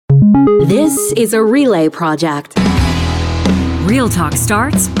This is a Relay project. Real Talk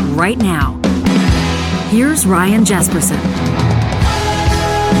starts right now. Here's Ryan Jesperson.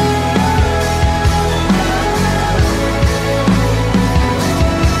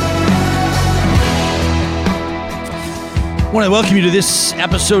 I want to welcome you to this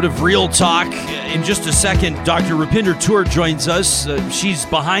episode of Real Talk. In just a second, Dr. Rupinder Tour joins us. She's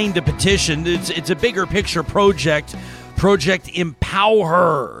behind a petition. It's a bigger picture project. Project Empower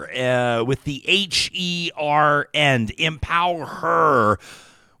Her, with the H-E-R end. Empower Her.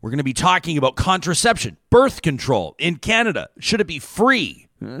 We're going to be talking about contraception, birth control in Canada. Should it be free?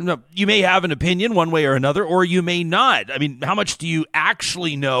 No, you may have an opinion one way or another, or you may not. I mean, how much do you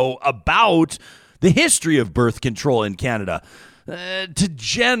actually know about the history of birth control in Canada? To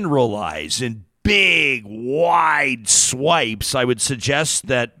generalize in big, wide swipes, I would suggest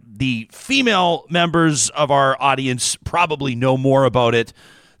that the female members of our audience probably know more about it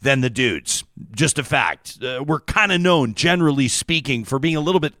than the dudes. Just a fact. We're kind of known, generally speaking, for being a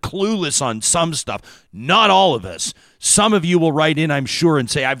little bit clueless on some stuff. Not all of us. Some of you will write in, I'm sure, and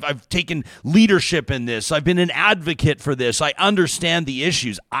say, I've taken leadership in this. I've been an advocate for this. I understand the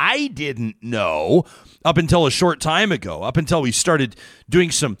issues. I didn't know up until a short time ago, up until we started doing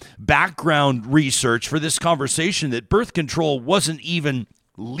some background research for this conversation, that birth control wasn't even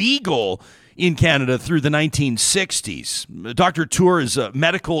legal in Canada through the 1960s. Dr. Tour is a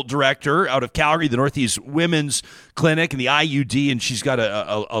medical director out of Calgary, the Northeast Women's Clinic and the IUD, and she's got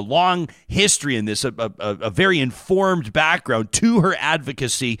a long history in this, a very informed background to her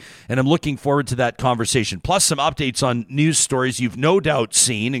advocacy, and I'm looking forward to that conversation. Plus some updates on news stories you've no doubt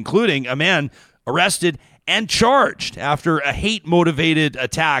seen, including a man arrested and charged after a hate-motivated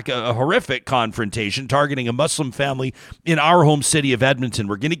attack, a horrific confrontation targeting a Muslim family in our home city of Edmonton.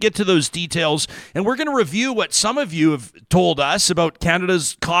 We're going to get to those details, and we're going to review what some of you have told us about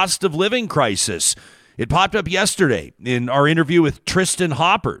Canada's cost of living crisis. It popped up yesterday in our interview with Tristan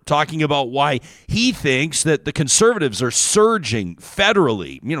Hopper, talking about why he thinks that the Conservatives are surging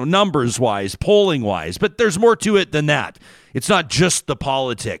federally, numbers-wise, polling-wise, but there's more to it than that. It's not just the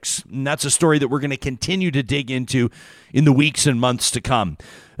politics, and that's a story that we're going to continue to dig into in the weeks and months to come.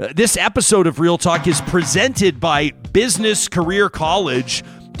 This episode of Real Talk is presented by Business Career College.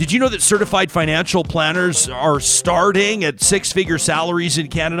 Did you know that certified financial planners are starting at six-figure salaries in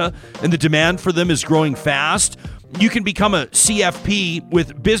Canada, and the demand for them is growing fast? You can become a CFP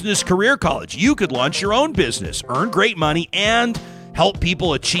with Business Career College. You could launch your own business, earn great money, and help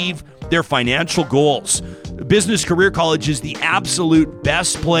people achieve their financial goals. Business Career College is the absolute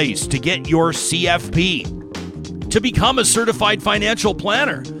best place to get your CFP, to become a certified financial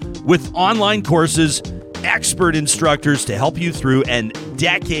planner with online courses, expert instructors to help you through, and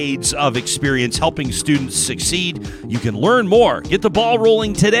decades of experience helping students succeed. You can learn more. Get the ball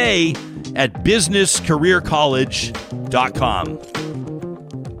rolling today at businesscareercollege.com.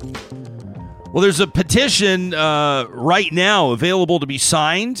 Well, there's a petition right now available to be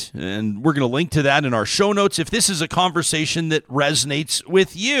signed, and we're going to link to that in our show notes if this is a conversation that resonates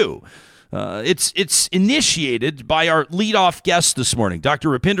with you. It's initiated by our leadoff guest this morning, Dr.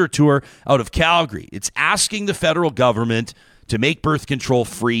 Rupinder Tour out of Calgary. It's asking the federal government to make birth control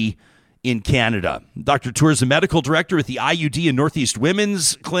free in Canada. Dr. Tour is a medical director at the IUD and Northeast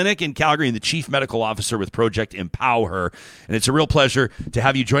Women's Clinic in Calgary and the chief medical officer with Project Empower Her. And it's a real pleasure to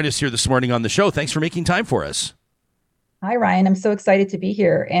have you join us here this morning on the show. Thanks for making time for us. Hi, Ryan. I'm so excited to be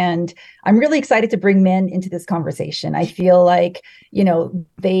here. And I'm really excited to bring men into this conversation. I feel like,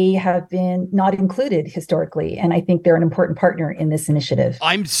 they have been not included historically. And I think they're an important partner in this initiative.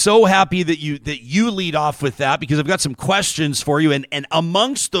 I'm so happy that you lead off with that, because I've got some questions for you. And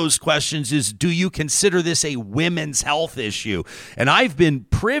amongst those questions is, do you consider this a women's health issue? And I've been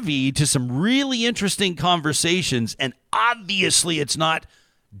privy to some really interesting conversations. And obviously it's not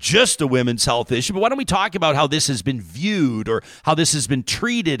just a women's health issue, but why don't we talk about how this has been viewed or how this has been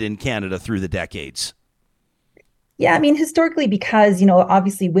treated in Canada through the decades? Yeah, historically, because,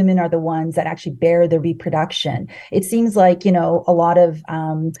 obviously women are the ones that actually bear the reproduction. It seems like, a lot of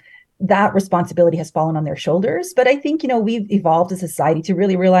that responsibility has fallen on their shoulders. But I think, we've evolved as a society to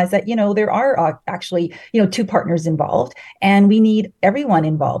really realize that, there are actually, two partners involved, and we need everyone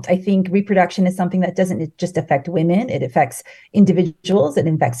involved. I think reproduction is something that doesn't just affect women. It affects individuals, it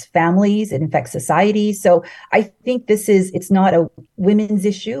affects families, it affects society. So I think it's not a women's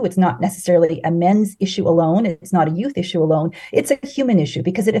issue. It's not necessarily a men's issue alone. It's not a youth issue alone. It's a human issue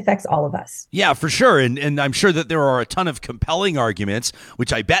because it affects all of us. Yeah, for sure. And I'm sure that there are a ton of compelling arguments,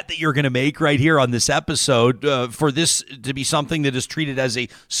 which I bet that you're you're going to make right here on this episode for this to be something that is treated as a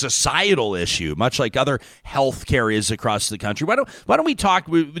societal issue, much like other health areas across the country. Why don't we talk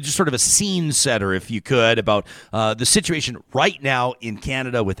just sort of a scene setter, if you could, about the situation right now in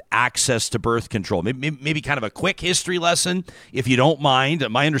Canada with access to birth control? Maybe kind of a quick history lesson, if you don't mind.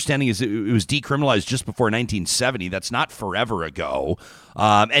 My understanding is it was decriminalized just before 1970. That's not forever ago.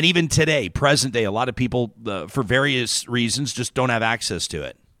 And even today, present day, a lot of people, for various reasons, just don't have access to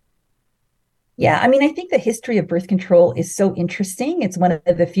it. Yeah, I mean, I think the history of birth control is so interesting. It's one of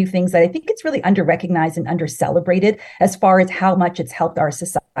the few things that I think it's really under-recognized and under-celebrated as far as how much it's helped our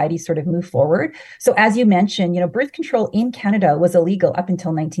society sort of move forward. So as you mentioned, birth control in Canada was illegal up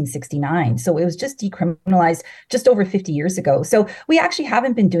until 1969. So it was just decriminalized just over 50 years ago. So we actually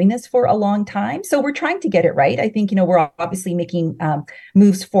haven't been doing this for a long time. So we're trying to get it right. I think, we're obviously making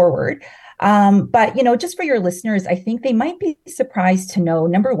moves forward. But, just for your listeners, I think they might be surprised to know,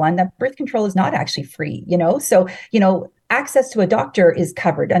 number one, that birth control is not actually free, So, access to a doctor is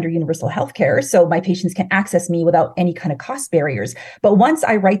covered under universal health care. So my patients can access me without any kind of cost barriers. But once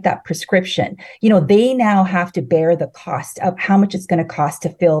I write that prescription, they now have to bear the cost of how much it's going to cost to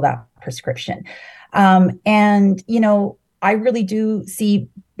fill that prescription. I really do see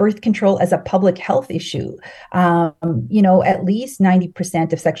birth control as a public health issue. At least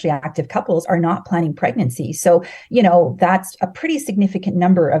 90% of sexually active couples are not planning pregnancy. So, that's a pretty significant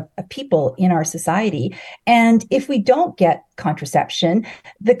number of people in our society. And if we don't get contraception,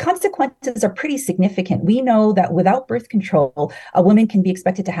 the consequences are pretty significant. We know that without birth control, a woman can be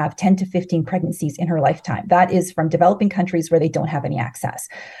expected to have 10 to 15 pregnancies in her lifetime. That is from developing countries where they don't have any access.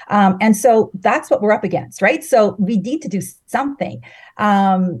 And so that's what we're up against, right? So we need to do something.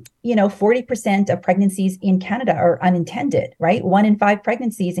 40% of pregnancies in Canada are unintended, right? 1 in 5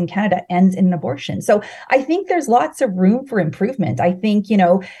 pregnancies in Canada ends in an abortion. So I think there's lots of room for improvement. I think,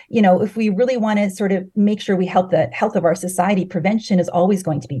 if we really want to sort of make sure we help the health of our society, prevention is always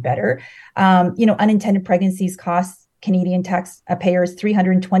going to be better. Unintended pregnancies cost Canadian taxpayers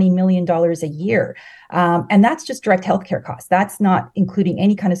 $320 million a year. And that's just direct healthcare costs. That's not including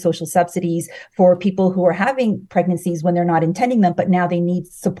any kind of social subsidies for people who are having pregnancies when they're not intending them, but now they need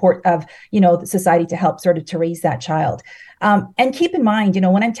support of, society to help sort of to raise that child. And keep in mind,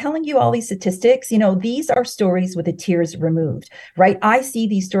 when I'm telling you all these statistics, these are stories with the tears removed, right? I see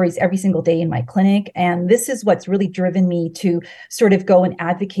these stories every single day in my clinic. And this is what's really driven me to sort of go and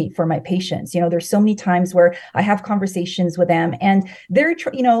advocate for my patients. There's so many times where I have conversations with them and they're,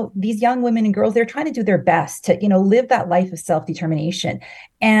 these young women and girls, they're trying to do their best to, live that life of self-determination.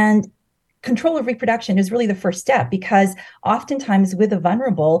 And control of reproduction is really the first step, because oftentimes with a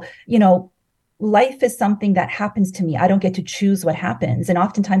vulnerable, life is something that happens to me. I don't get to choose what happens. And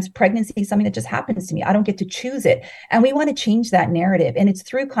oftentimes pregnancy is something that just happens to me. I don't get to choose it. And we want to change that narrative. And it's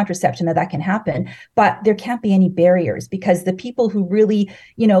through contraception that can happen. But there can't be any barriers, because the people who really,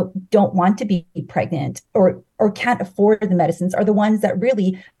 don't want to be pregnant or can't afford the medicines are the ones that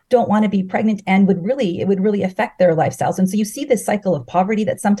really don't want to be pregnant and it would really affect their lifestyles. And so you see this cycle of poverty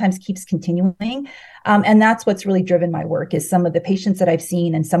that sometimes keeps continuing. And that's what's really driven my work, is some of the patients that I've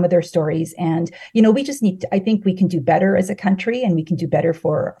seen and some of their stories. And, we just I think we can do better as a country, and we can do better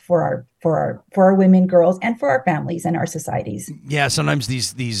for our women, girls, and for our families and our societies. Yeah, sometimes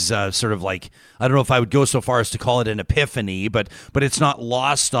these sort of like, I don't know if I would go so far as to call it an epiphany, but it's not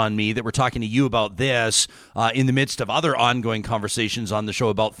lost on me that we're talking to you about this in the midst of other ongoing conversations on the show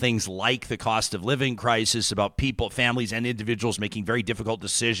about things like the cost of living crisis, about people, families, and individuals making very difficult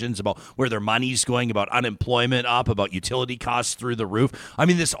decisions about where their money's going, about unemployment up, about utility costs through the roof. I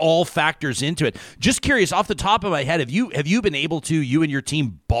mean, this all factors into it. Just curious, off the top of my head, have you been able to, you and your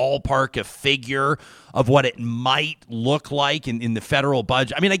team, ballpark a figure of what it might look like in the federal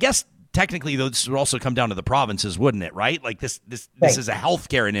budget? I mean, I guess technically this would also come down to the provinces, wouldn't it? Right? Like this Right. is a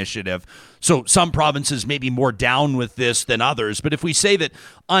healthcare initiative. So some provinces may be more down with this than others. But if we say that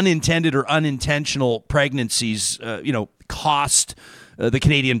unintended or unintentional pregnancies, cost the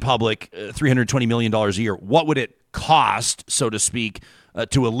Canadian public $320 million a year, what would it cost, so to speak,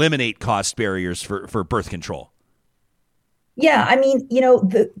 to eliminate cost barriers for birth control? Yeah, I mean,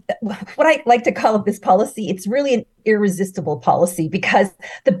 what I like to call it, this policy, it's really an irresistible policy, because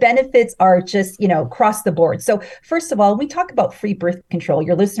the benefits are just, across the board. So first of all, we talk about free birth control.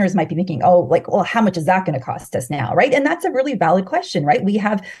 Your listeners might be thinking, how much is that going to cost us now, right? And that's a really valid question, right? We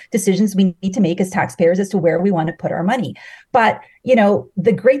have decisions we need to make as taxpayers as to where we want to put our money. But,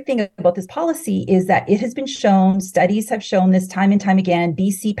 the great thing about this policy is that it has been shown, studies have shown this time and time again,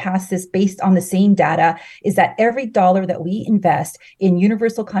 BC passed this based on the same data, is that every dollar that we invest in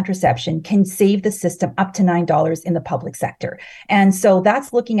universal contraception can save the system up to $9 in the public sector. And so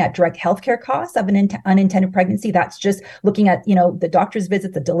that's looking at direct healthcare costs of an unintended pregnancy. That's just looking at, the doctor's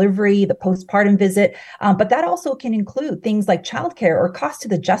visit, the delivery, the postpartum visit. But that also can include things like childcare or cost to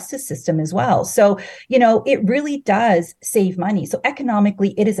the justice system as well. So, it really does save money. So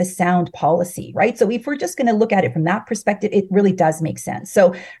economically, it is a sound policy, right? So if we're just going to look at it from that perspective, it really does make sense.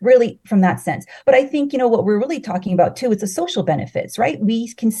 So really from that sense. But I think, what we're really talking about too is the social benefits, right?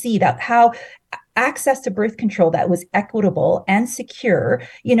 We can see that how access to birth control that was equitable and secure,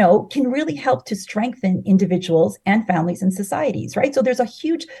 can really help to strengthen individuals and families and societies, right? So there's a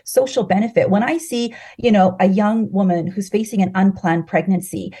huge social benefit. When I see, a young woman who's facing an unplanned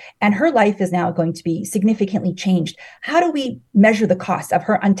pregnancy and her life is now going to be significantly changed, how do we measure the cost of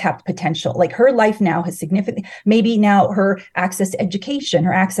her untapped potential? Like her life now has significantly, maybe now her access to education,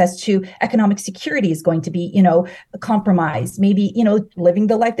 her access to economic security is going to be, compromised. Maybe, living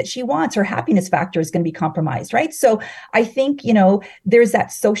the life that she wants, her happiness factor is going to be compromised, right? So I think, there's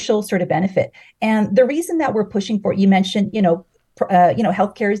that social sort of benefit. And the reason that we're pushing for, you mentioned,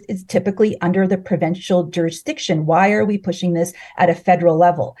 healthcare is typically under the provincial jurisdiction. Why are we pushing this at a federal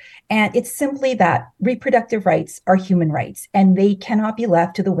level? And it's simply that reproductive rights are human rights, and they cannot be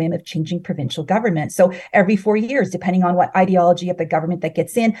left to the whim of changing provincial government. So every 4 years, depending on what ideology of the government that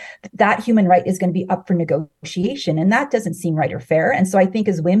gets in, that human right is going to be up for negotiation. And that doesn't seem right or fair. And so I think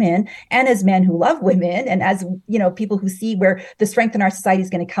as women and as men who love women, and as, people who see where the strength in our society is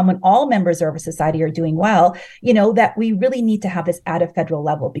going to come when all members of our society are doing well, that we really need to have this at a federal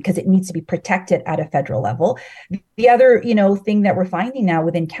level because it needs to be protected at a federal level. The other, thing that we're finding now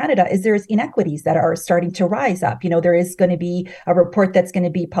within Canada is there's inequities that are starting to rise up. There is going to be a report that's going to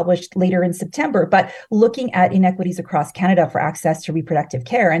be published later in September, but looking at inequities across Canada for access to reproductive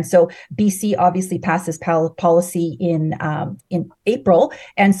care. And so BC obviously passed this policy in April.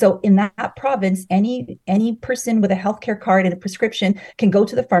 And so in that province, any person with a healthcare card and a prescription can go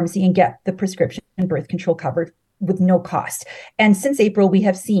to the pharmacy and get the prescription birth control covered with no cost. And since April, we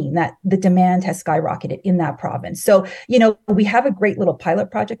have seen that the demand has skyrocketed in that province. So, we have a great little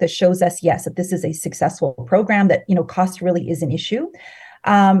pilot project that shows us, yes, that this is a successful program, that, cost really is an issue.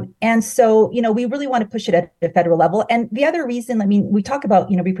 And so, we really want to push it at a federal level. And the other reason, we talk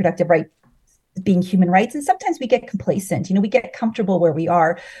about, reproductive rights being human rights, and sometimes we get complacent, we get comfortable where we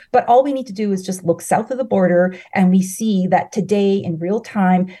are, but all we need to do is just look south of the border, and we see that today in real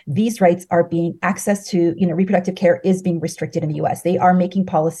time, these rights are being, access to, reproductive care is being restricted in the US. They are making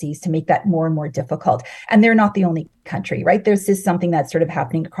policies to make that more and more difficult. And they're not the only country, right? There's just something that's sort of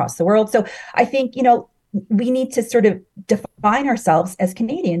happening across the world. So I think, we need to sort of define ourselves as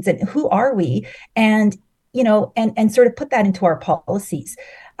Canadians and who are we, and, and sort of put that into our policies.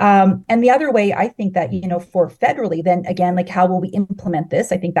 And the other way I think that, for federally, then again, like how will we implement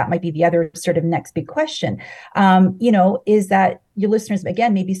this? I think that might be the other sort of next big question, is that your listeners,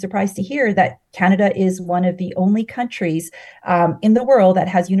 again, may be surprised to hear that Canada is one of the only countries in the world that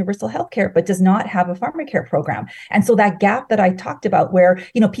has universal healthcare, but does not have a pharmacare program. And so that gap that I talked about where,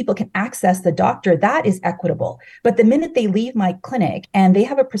 people can access the doctor, that is equitable. But the minute they leave my clinic and they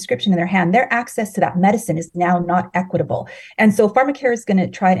have a prescription in their hand, their access to that medicine is now not equitable. And so pharmacare is going to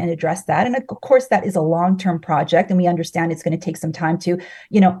try and address that. And of course, that is a long-term project. And we understand it's going to take some time to,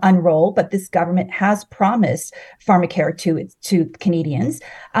 unroll. But this government has promised pharmacare to Canadians.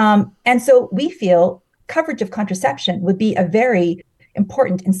 And so we feel coverage of contraception would be a very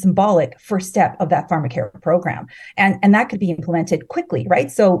important and symbolic first step of that pharmacare program. And that could be implemented quickly, right?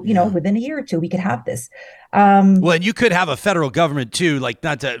 So, within a year or two, we could have this. Well, and you could have a federal government too, like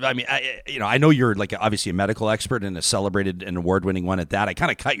not to, I know you're like obviously a medical expert and a celebrated and award-winning one at that. I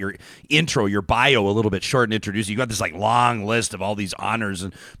kind of cut your bio a little bit short and introduce you. You got this like long list of all these honors,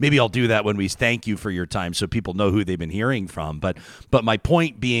 and maybe I'll do that when we thank you for your time so people know who they've been hearing from. But my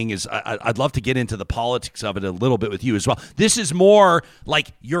point being is I'd love to get into the politics of it a little bit with you as well. This is more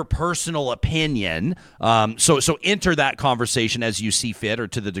like your personal opinion. So enter that conversation as you see fit or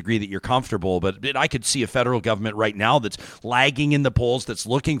to the degree that you're comfortable. But I could see a federal government right now that's lagging in the polls, that's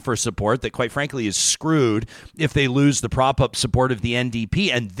looking for support, that quite frankly is screwed if they lose the prop-up support of the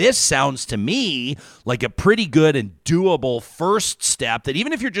NDP. And this sounds to me like a pretty good and doable first step that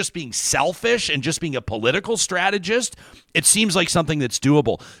even if you're just being selfish and just being a political strategist, it seems like something that's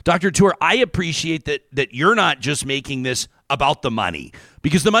doable. Dr. Tour, I appreciate that you're not just making this about the money,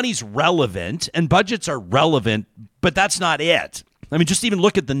 because the money's relevant and budgets are relevant, but that's not it. I mean, just even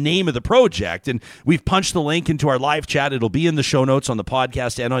look at the name of the project, and we've punched the link into our live chat. It'll be in the show notes on the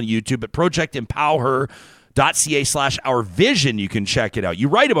podcast and on YouTube, but projectempowerher.ca/ourvision. You can check it out. You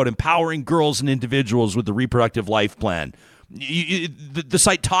write about empowering girls and individuals with the reproductive life plan. The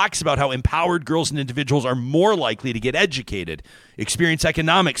site talks about how empowered girls and individuals are more likely to get educated, experience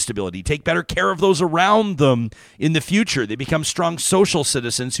economic stability, take better care of those around them in the future. They become strong social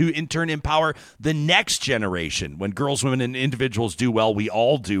citizens who in turn empower the next generation. When girls, women, and individuals do well, we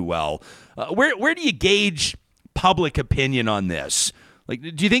all do well. Where do you gauge public opinion on this? Like,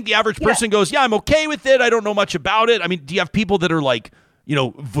 do you think the average person goes, yeah, I'm okay with it, I don't know much about it? I mean, do you have people that are like,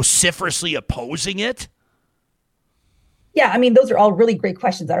 vociferously opposing it? Yeah, I mean, those are all really great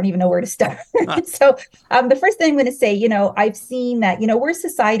questions. I don't even know where to start. So the first thing I'm going to say, I've seen that, where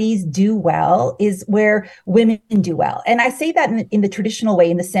societies do well is where women do well. And I say that in the traditional way,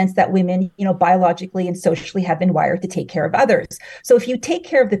 in the sense that women, biologically and socially have been wired to take care of others. So if you take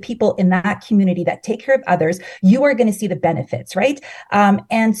care of the people in that community that take care of others, you are going to see the benefits, right?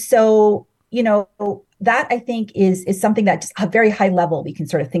 And so, that I think is something that just a very high level we can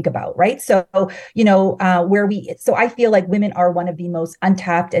sort of think about, right? So, so I feel like women are one of the most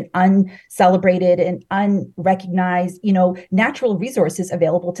untapped and uncelebrated and unrecognized, natural resources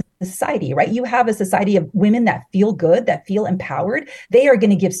available to society, right? You have a society of women that feel good, that feel empowered. They are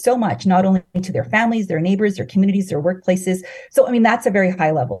going to give so much, not only to their families, their neighbors, their communities, their workplaces. So, I mean, that's a very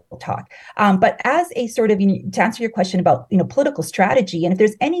high level talk. But as a sort of, to answer your question about, political strategy, and if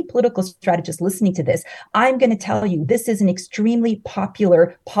there's any political strategist listening to this, I'm going to tell you, this is an extremely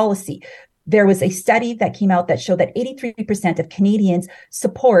popular policy. There was a study that came out that showed that 83% of Canadians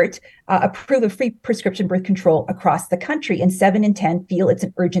approve of free prescription birth control across the country, and 7 in 10 feel it's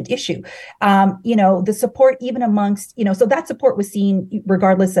an urgent issue. The support even amongst, so that support was seen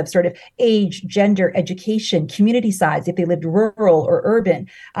regardless of sort of age, gender, education, community size, if they lived rural or urban,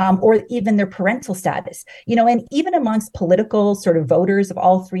 or even their parental status, and even amongst political sort of voters of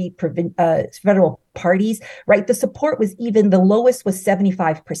all three federal parties, right? The support was even the lowest was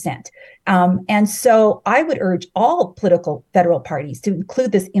 75%. And so I would urge all political federal parties to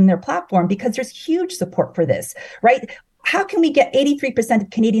include this in their platform, because there's huge support for this, right? How can we get 83%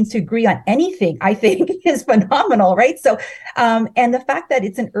 of Canadians to agree on anything, I think, is phenomenal, right? So, and the fact that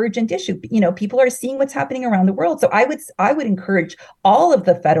it's an urgent issue, people are seeing what's happening around the world. So I would encourage all of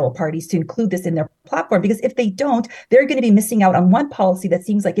the federal parties to include this in their platform, because if they don't, they're going to be missing out on one policy that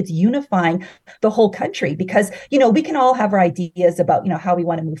seems like it's unifying the whole country. Because, we can all have our ideas about, how we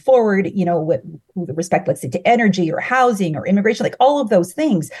want to move forward, with respect, let's say, to energy or housing or immigration, like all of those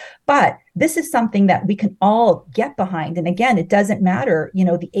things. But this is something that we can all get behind. And again, it doesn't matter,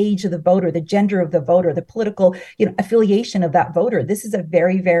 the age of the voter, the gender of the voter, the political, affiliation of that voter. This is a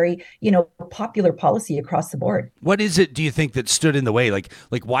very, very, popular policy across the board. What is it, do you think, that stood in the way? Like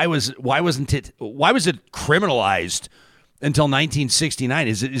why was it criminalized until 1969?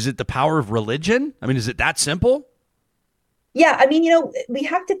 Is it the power of religion? I mean, is it that simple? Yeah, I mean, we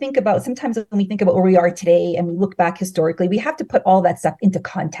have to think about, sometimes when we think about where we are today and we look back historically, we have to put all that stuff into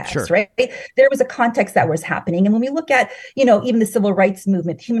context, sure, right? There was a context that was happening. And when we look at, even the civil rights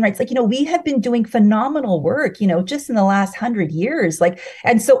movement, human rights, we have been doing phenomenal work, just in the last 100 years.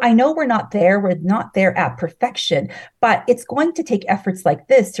 And so I know we're not there at perfection, but it's going to take efforts like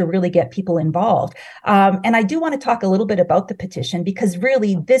this to really get people involved. And I do want to talk a little bit about the petition, because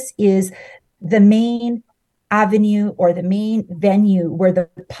really this is the main avenue or the main venue where the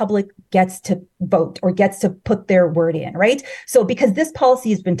public gets to vote or gets to put their word in, right? So because this policy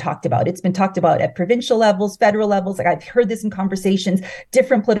has been talked about, it's been talked about at provincial levels, federal levels. Like I've heard this in conversations,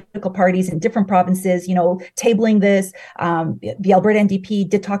 different political parties in different provinces, tabling this. The Alberta NDP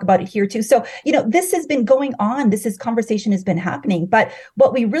did talk about it here too. So, this has been going on. Conversation has been happening. But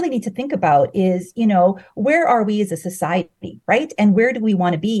what we really need to think about is, where are we as a society, right? And where do we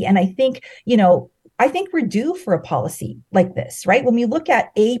want to be? And I think we're due for a policy like this, right? When we look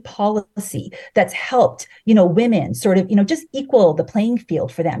at a policy that's helped, women sort of, just equal the playing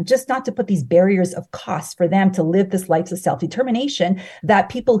field for them, just not to put these barriers of cost for them to live this life of self-determination that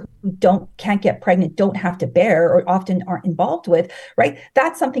people who can't get pregnant don't have to bear or often aren't involved with, right?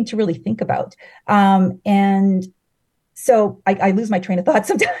 That's something to really think about. And so I lose my train of thought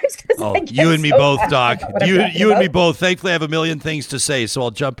sometimes. Oh, you and me both, Doc. You and me both. Thankfully, I have a million things to say, so I'll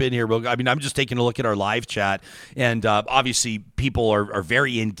jump in here. I'm just taking a look at our live chat, and obviously people are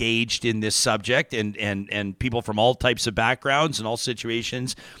very engaged in this subject, and people from all types of backgrounds and all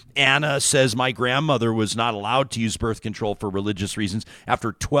situations. Anna says, my grandmother was not allowed to use birth control for religious reasons.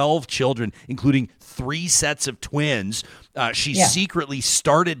 After 12 children, including 3 sets of twins, she secretly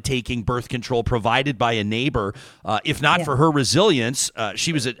started taking birth control provided by a neighbor. If not for her resilience,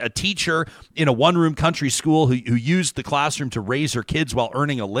 she was a teacher in a one-room country school who used the classroom to raise her kids while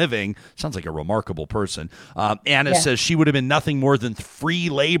earning a living. Sounds like a remarkable person. Anna says she would have been nothing more than free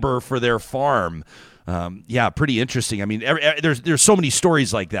labor for their farm. Yeah, pretty interesting. I mean, there's so many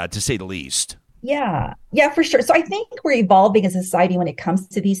stories like that, to say the least. Yeah, for sure. So I think we're evolving as a society when it comes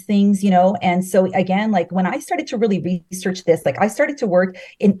to these things, and so again, like when I started to really research this, like I started to work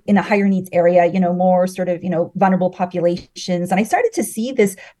in a higher needs area, more sort of, vulnerable populations. And I started to see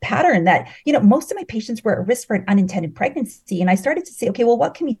this pattern that, most of my patients were at risk for an unintended pregnancy. And I started to say, okay, well,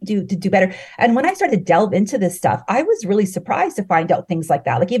 what can we do to do better? And when I started to delve into this stuff, I was really surprised to find out things like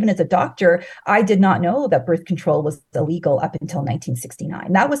that. Like even as a doctor, I did not know that birth control was illegal up until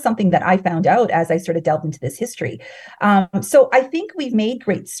 1969. That was something that I found out as I sort of delved into this history. So I think we've made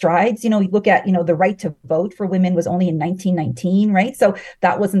great strides. We look at, the right to vote for women was only in 1919, right? So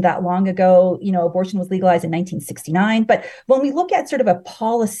that wasn't that long ago. Abortion was legalized in 1969. But when we look at sort of a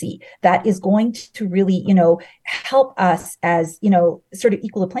policy that is going to really, help us as, sort of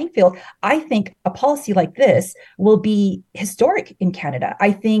equal the playing field, I think a policy like this will be historic in Canada.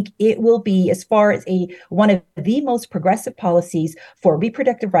 I think it will be, as far as one of the most progressive policies for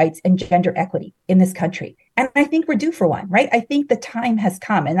reproductive rights and gender equity in this country. And I think we're due for one, right? I think the time has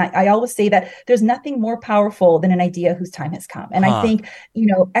come. And I always say that there's nothing more powerful than an idea whose time has come. And I think,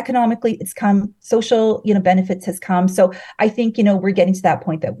 economically it's come, social, benefits has come. So I think, we're getting to that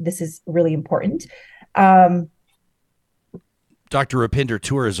point that this is really important. Dr. Rupinder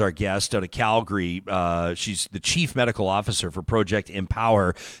Tour is our guest out of Calgary. She's the chief medical officer for Project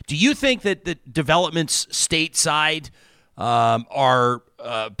Empower. Do you think that the developments stateside are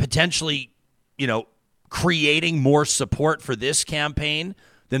potentially, creating more support for this campaign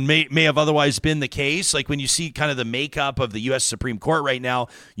than may have otherwise been the case? Like when you see kind of the makeup of the U.S. Supreme Court right now,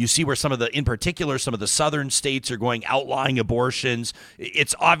 you see where some of the southern states are going outlawing abortions.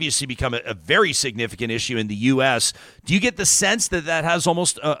 It's obviously become a very significant issue in the U.S. Do you get the sense that has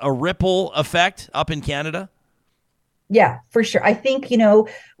almost a ripple effect up in Canada? Yeah, for sure. I think,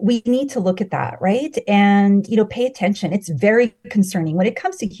 we need to look at that, right? And, pay attention. It's very concerning. When it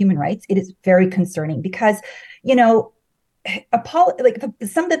comes to human rights, it is very concerning because, some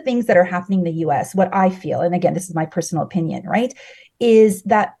of the things that are happening in the US, what I feel, and again, this is my personal opinion, right, is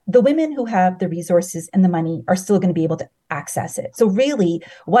that the women who have the resources and the money are still going to be able to access it. So really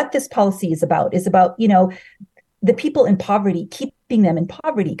what this policy is about, the people in poverty, keeping them in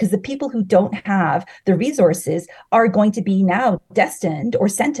poverty, because the people who don't have the resources are going to be now destined or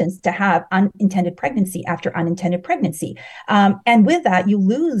sentenced to have unintended pregnancy after unintended pregnancy. And with that, you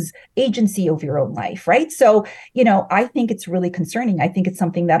lose agency over your own life, right? So, I think it's really concerning. I think it's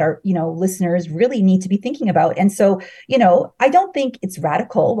something that our, listeners really need to be thinking about. And so, I don't think it's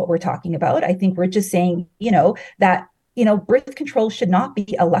radical what we're talking about. I think we're just saying, that birth control should not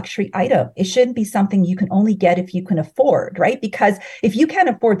be a luxury item. It shouldn't be something you can only get if you can afford, right? Because if you can't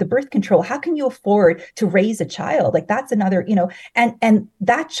afford the birth control, how can you afford to raise a child? Like that's another, and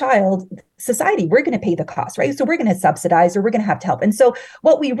that child, society, we're going to pay the cost, right? So we're going to subsidize or we're going to have to help. And so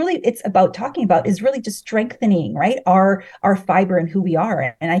what it's about talking about is really just strengthening, right? Our fiber and who we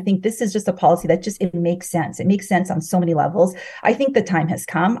are. And I think this is just a policy that it makes sense. It makes sense on so many levels. I think the time has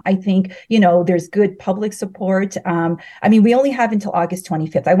come. I think, there's good public support. We only have until August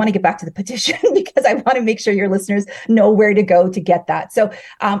 25th. I want to get back to the petition because I want to make sure your listeners know where to go to get that. So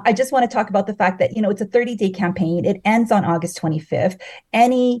I just want to talk about the fact that, it's a 30-day campaign. It ends on August 25th.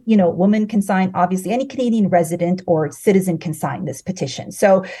 Any, woman can sign, obviously any Canadian resident or citizen can sign this petition.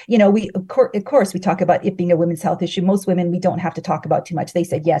 So, we, of course, we talk about it being a women's health issue. Most women, we don't have to talk about too much. They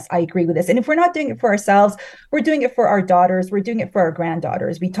said, yes, I agree with this. And if we're not doing it for ourselves, we're doing it for our daughters. We're doing it for our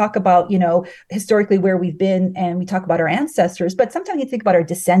granddaughters. We talk about, historically where we've been and we talk about our ancestors, but sometimes you think about our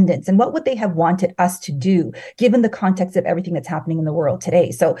descendants and what would they have wanted us to do given the context of everything that's happening in the world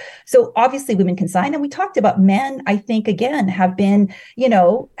today. So obviously women can sign. And we talked about men, I think, again, have been,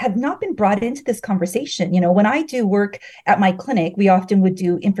 have not been brought into this conversation. When I do work at my clinic, we often would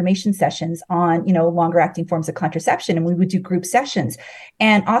do information sessions on, longer acting forms of contraception, and we would do group sessions.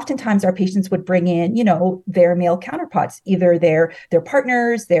 And oftentimes our patients would bring in, their male counterparts, either their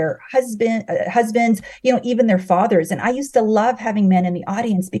partners, their husbands, even their fathers. And I used to love having men in the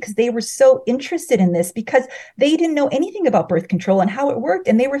audience because they were so interested in this because they didn't know anything about birth control and how it worked.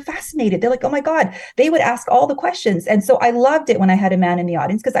 And they were fascinated. They're like, oh my God, they would ask all the questions. And so I loved it when I had a man in the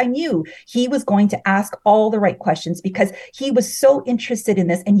audience because I knew he was going to ask all the right questions because he was so interested in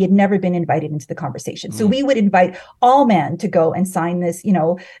this and he had never been invited into the conversation. So we would invite all men to go and sign this,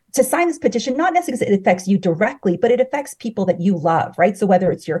 to sign this petition, not necessarily because it affects you directly, but it affects people that you love, right? So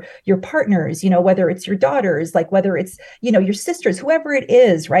whether it's your partners, whether it's your daughters, like whether it's, your sisters, whoever it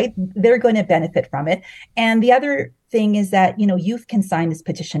is, right? They're going to benefit from it. And the other thing is that, youth can sign this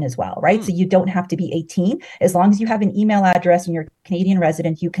petition as well, right? So you don't have to be 18. As long as you have an email address and you're a Canadian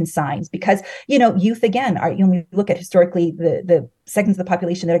resident, you can sign, because, youth, again, are, we look at historically the segments of the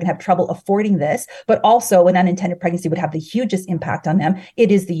population that are going to have trouble affording this, but also an unintended pregnancy would have the hugest impact on them.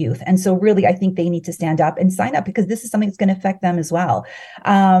 It is the youth. And so really, I think they need to stand up and sign up, because this is something that's going to affect them as well.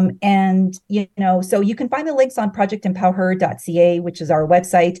 So you can find the links on projectempowerher.ca, which is our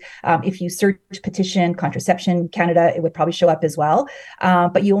website. If you search petition contraception Canada, it would probably show up as well.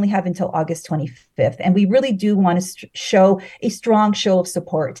 But you only have until August 25th. And we really do want to show a strong show of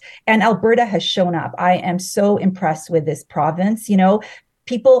support. And Alberta has shown up. I am so impressed with this province.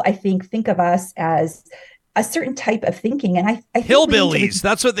 People, I think of us as a certain type of thinking. And I think hillbillies.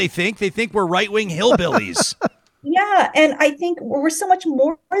 That's what they think. They think we're right-wing hillbillies. Yeah. And I think we're so much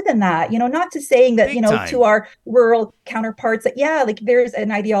more than that, not to saying that, to our rural counterparts that, there's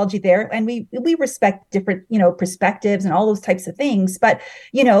an ideology there, and we respect different, perspectives and all those types of things. But,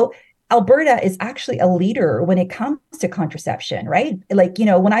 Alberta is actually a leader when it comes to contraception, right?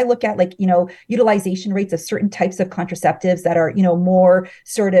 When I look at utilization rates of certain types of contraceptives that are, more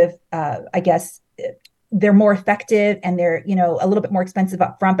sort of, they're more effective and they're, a little bit more expensive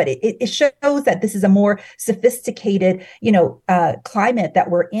up front, but it shows that this is a more sophisticated, climate that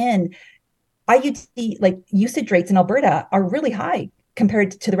we're in. IUD usage rates in Alberta are really high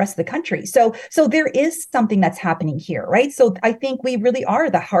compared to the rest of the country. So there is something that's happening here, right? So I think we really are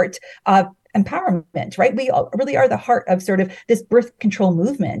the heart of empowerment, right? We really are the heart of sort of this birth control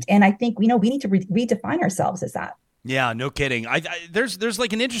movement. And I think, we need to redefine ourselves as that. Yeah, no kidding. There's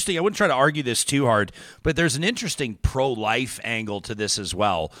like an interesting, I wouldn't try to argue this too hard, but there's an interesting pro-life angle to this as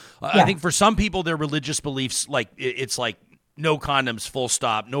well. I think for some people, their religious beliefs, it's like no condoms, full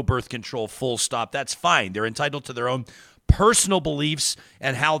stop, no birth control, full stop. That's fine. They're entitled to their own personal beliefs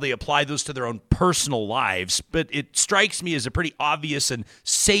and how they apply those to their own personal lives. But it strikes me as a pretty obvious and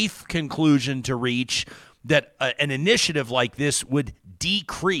safe conclusion to reach that an initiative like this would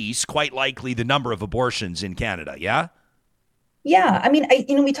decrease, quite likely, the number of abortions in Canada. Yeah? Yeah. I mean,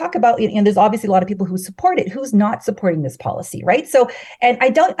 we talk about, there's obviously a lot of people who support it, who's not supporting this policy, right? So, and I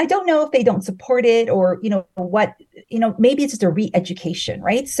don't know if they don't support it or, what, maybe it's just a re-education,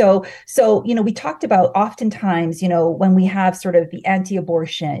 right? So, we talked about oftentimes, when we have sort of the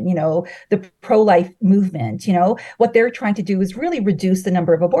anti-abortion, the pro-life movement, what they're trying to do is really reduce the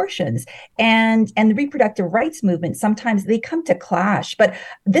number of abortions, and the reproductive rights movement, sometimes they come to clash, but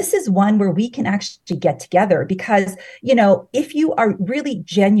this is one where we can actually get together, because, if you are really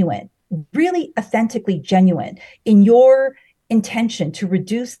genuine, really authentically genuine in your intention to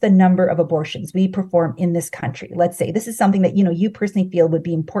reduce the number of abortions we perform in this country, let's say this is something that, you personally feel would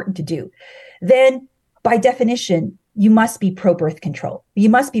be important to do, then by definition, you must be pro birth control. You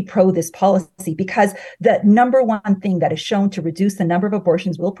must be pro this policy, because the number one thing that is shown to reduce the number of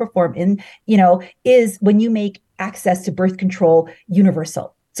abortions we'll perform in, is when you make access to birth control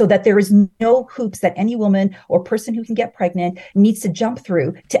universal, so that there is no hoops that any woman or person who can get pregnant needs to jump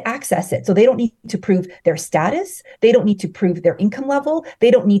through to access it. So they don't need to prove their status. They don't need to prove their income level. They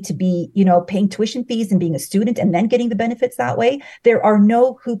don't need to be, paying tuition fees and being a student and then getting the benefits that way. There are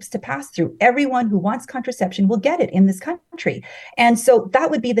no hoops to pass through. Everyone who wants contraception will get it in this country. And so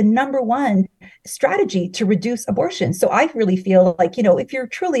that would be the number one strategy to reduce abortion. So I really feel like, if you're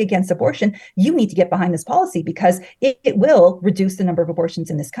truly against abortion, you need to get behind this policy, because it will reduce the number of abortions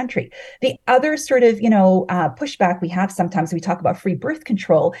in this country. The other sort of, pushback we have sometimes when we talk about free birth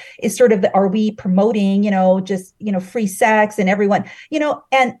control is sort of are we promoting, just, free sex and everyone,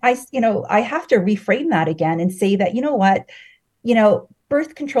 and I have to reframe that again and say that,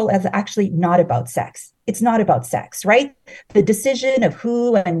 birth control is actually not about sex. It's not about sex, right? The decision of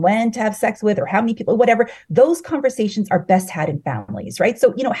who and when to have sex with, or how many people, whatever, those conversations are best had in families, right?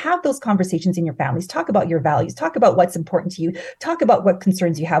 So, have those conversations in your families, talk about your values, talk about what's important to you, talk about what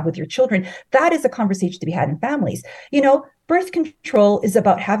concerns you have with your children. That is a conversation to be had in families. Birth control is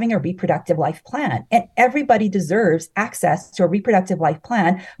about having a reproductive life plan, and everybody deserves access to a reproductive life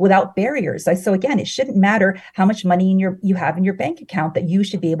plan without barriers. So again, it shouldn't matter how much money you have in your bank account, that you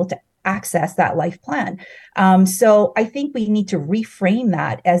should be able to access that life plan. So I think we need to reframe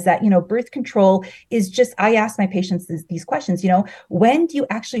that as that, birth control is just, I ask my patients these questions, when do you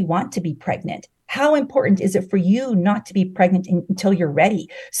actually want to be pregnant? How important is it for you not to be pregnant until you're ready?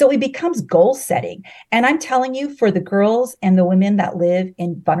 So it becomes goal setting. And I'm telling you, for the girls and the women that live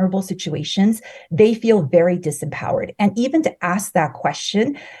in vulnerable situations, they feel very disempowered. And even to ask that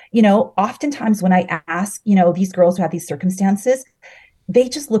question, oftentimes when I ask, these girls who have these circumstances, they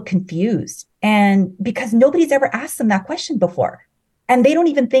just look confused. And because nobody's ever asked them that question before. And they don't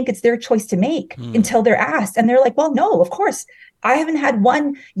even think it's their choice to make until they're asked. And they're like, well, no, of course. I haven't had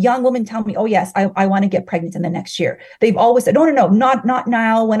one young woman tell me, oh, yes, I want to get pregnant in the next year. They've always said, no, not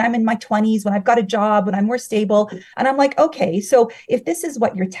now, when I'm in my 20s, when I've got a job, when I'm more stable. And I'm like, okay, so if this is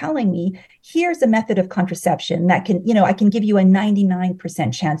what you're telling me, here's a method of contraception that can, I can give you a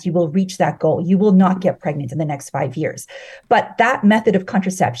 99% chance you will reach that goal. You will not get pregnant in the next 5 years. But that method of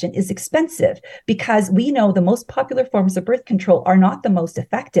contraception is expensive because we know the most popular forms of birth control are not the most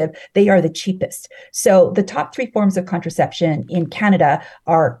effective. They are the cheapest. So the top 3 forms of contraception in Canada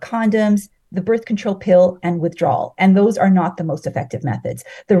are condoms, the birth control pill, and withdrawal. And those are not the most effective methods.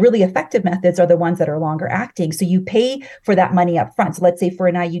 The really effective methods are the ones that are longer acting. So you pay for that money up front. So let's say for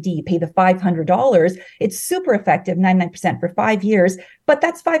an IUD, you pay the $500. It's super effective, 99% for 5 years, but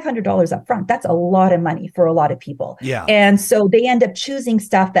that's $500 up front. That's a lot of money for a lot of people. Yeah. And so they end up choosing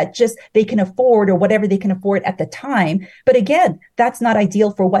stuff that just they can afford or whatever they can afford at the time. But again, that's not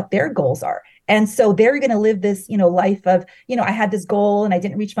ideal for what their goals are. And so they're going to live this, life of, I had this goal and I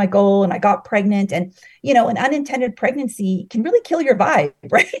didn't reach my goal and I got pregnant. And, an unintended pregnancy can really kill your vibe,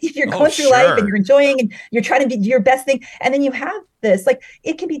 right? If you're going through life and you're enjoying and you're trying to do your best thing. And then you have this,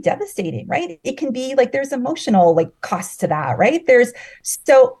 it can be devastating, right? It can be there's emotional costs to that, right?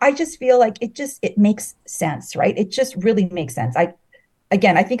 So I just feel like it makes sense, right? It just really makes sense. I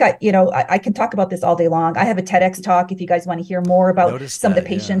think I can talk about this all day long. I have a TEDx talk if you guys want to hear more about some of the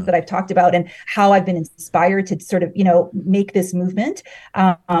patients that I've talked about and how I've been inspired to sort of, make this movement.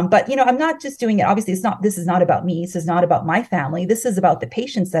 But, I'm not just doing it. Obviously, this is not about me. This is not about my family. This is about the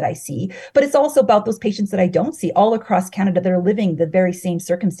patients that I see, but it's also about those patients that I don't see all across Canada that are living the very same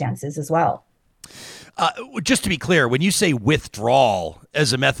circumstances as well. Just to be clear, when you say withdrawal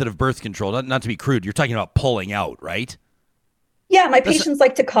as a method of birth control, not to be crude, you're talking about pulling out, right? Yeah, my patients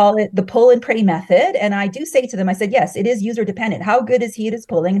like to call it the pull and pray method. And I do say to them, I said, yes, it is user dependent. How good is he at his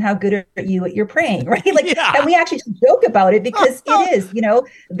pulling and how good are you at your praying, right? And we actually joke about it because it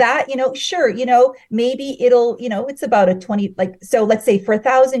is, sure, maybe it'll, it's about a 20, so let's say for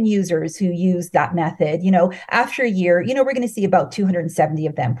 1,000 users who use that method, after a year, we're going to see about 270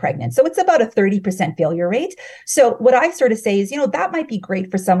 of them pregnant. So it's about a 30% failure rate. So what I sort of say is, that might be great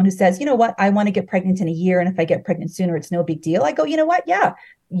for someone who says, what, I want to get pregnant in a year. And if I get pregnant sooner, it's no big deal. I go, you know what? Yeah,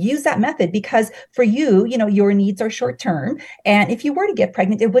 use that method because for you, your needs are short term. And if you were to get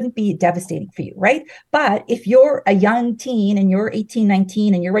pregnant, it wouldn't be devastating for you, right? But if you're a young teen and you're 18,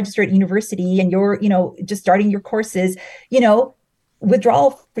 19 and you're registered at university and you're, just starting your courses,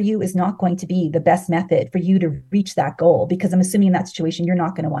 withdrawal for you is not going to be the best method for you to reach that goal, because I'm assuming in that situation, you're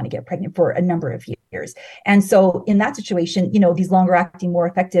not going to want to get pregnant for a number of years. And so in that situation, these longer acting, more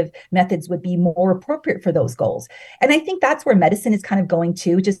effective methods would be more appropriate for those goals. And I think that's where medicine is kind of going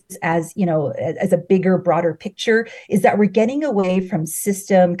to, just as, as a bigger, broader picture, is that we're getting away from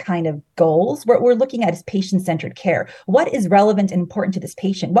system kind of goals. What we're looking at is patient-centered care. What is relevant and important to this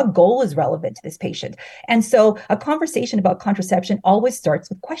patient? What goal is relevant to this patient? And so a conversation about contraception always starts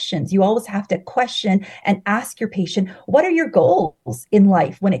with questions. You always have to question and ask your patient, what are your goals in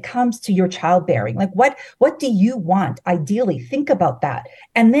life when it comes to your childbearing? What do you want? Ideally, think about that.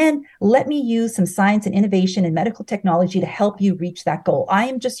 And then let me use some science and innovation and medical technology to help you reach that goal. I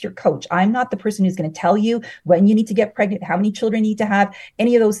am just your coach. I'm not the person who's going to tell you when you need to get pregnant, how many children you need to have,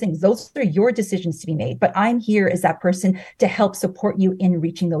 any of those things. Those are your decisions to be made. But I'm here as that person to help support you in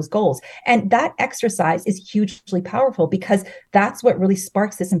reaching those goals. And that exercise is hugely powerful because that's what really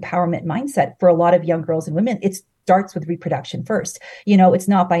sparks this empowerment mindset for a lot of young girls and women. It starts with reproduction first. It's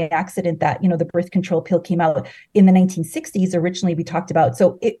not by accident that, the birth control pill came out in the 1960s. Originally, we talked about,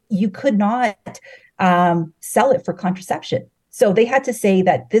 so you could not sell it for contraception. So they had to say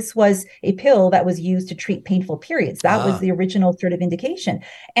that this was a pill that was used to treat painful periods. That was the original sort of indication.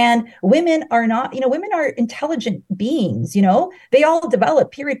 And women are not, women are intelligent beings, they all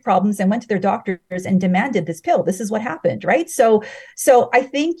developed period problems and went to their doctors and demanded this pill. This is what happened, right? So I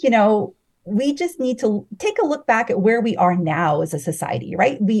think, we just need to take a look back at where we are now as a society,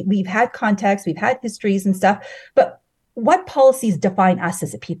 right? We've had context, we've had histories and stuff, but what policies define us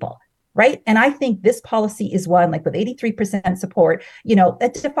as a people? Right. And I think this policy is one, with 83% support,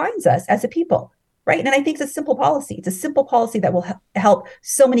 that defines us as a people. Right. And I think it's a simple policy. It's a simple policy that will help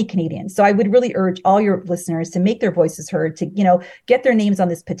so many Canadians. So I would really urge all your listeners to make their voices heard, to, get their names on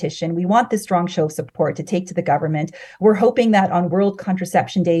this petition. We want this strong show of support to take to the government. We're hoping that on World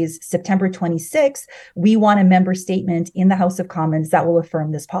Contraception Days, September 26th, we want a member statement in the House of Commons that will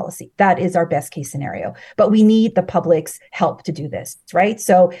affirm this policy. That is our best case scenario. But we need the public's help to do this. Right.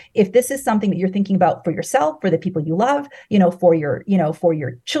 So if this is something that you're thinking about for yourself, for the people you love, for your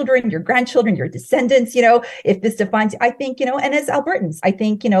children, your grandchildren, your descendants, independence, if this defines, I think, and as Albertans, I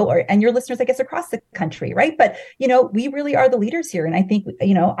think, and your listeners, I guess, across the country, right? But, we really are the leaders here. And I think,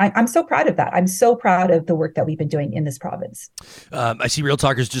 I'm so proud of that. I'm so proud of the work that we've been doing in this province. I see Real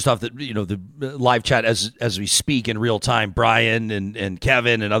Talkers just off the, the live chat as we speak in real time. Brian and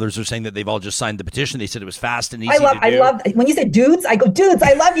Kevin and others are saying that they've all just signed the petition. They said it was fast and easy to do. I love, when you say dudes, I go, dudes,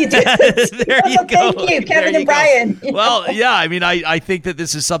 I love you, dudes. There you go. Thank you, Kevin and Brian. Well, yeah, I mean, I think that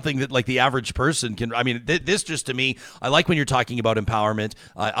this is something that like the average person can, I mean, this just to me, I like when you're talking about empowerment.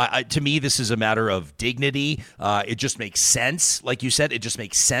 To me, this is a matter of dignity. It just makes sense. Like you said, it just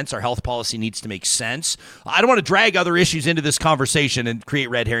makes sense. Our health policy needs to make sense. I don't want to drag other issues into this conversation and create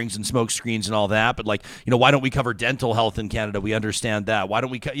red herrings and smoke screens and all that. But like, why don't we cover dental health in Canada? We understand that. Why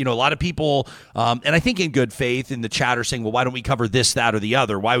don't we, a lot of people, and I think in good faith in the chat are saying, well, why don't we cover this, that, or the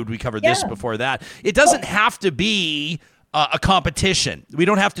other? Why would we cover this before that? It doesn't have to be a competition. We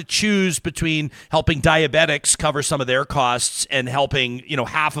don't have to choose between helping diabetics cover some of their costs and helping,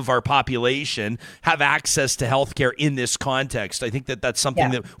 half of our population have access to healthcare in this context. I think that that's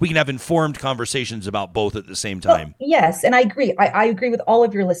something that we can have informed conversations about both at the same time. Well, yes. And I agree. I agree with all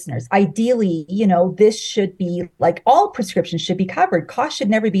of your listeners. Ideally, this should be like all prescriptions should be covered. Cost should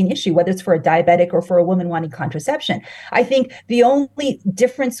never be an issue, whether it's for a diabetic or for a woman wanting contraception. I think the only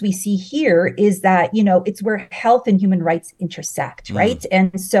difference we see here is that, it's where health and human rights intersect, right?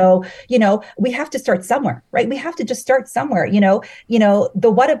 And so, we have to start somewhere, right? We have to just start somewhere. The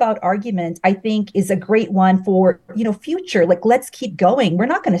what about argument, I think, is a great one for, future. Like, let's keep going. We're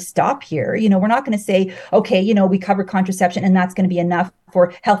not going to stop here. We're not going to say, okay, we cover contraception and that's going to be enough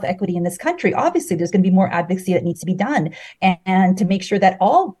for health equity in this country. Obviously, there's going to be more advocacy that needs to be done, and to make sure that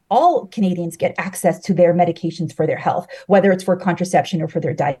all Canadians get access to their medications for their health, whether it's for contraception or for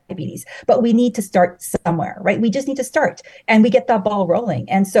their diabetes. But we need to start somewhere, right? We just need to start, and we get that ball rolling.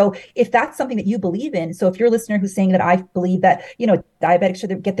 And so if that's something that you believe in, so if you're a listener who's saying that I believe that, diabetics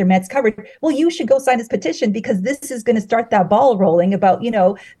should get their meds covered, well, you should go sign this petition, because this is going to start that ball rolling about,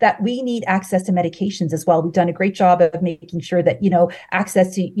 that we need access to medications as well. We've done a great job of making sure that,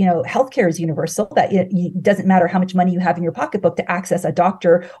 access to, healthcare is universal, that it doesn't matter how much money you have in your pocketbook to access a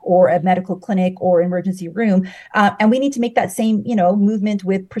doctor or a medical clinic or emergency room. And we need to make that same, movement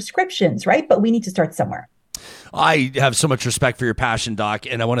with prescriptions, right? But we need to start somewhere. I have so much respect for your passion, Doc,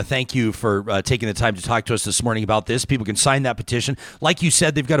 and I want to thank you for taking the time to talk to us this morning about this. People can sign that petition. Like you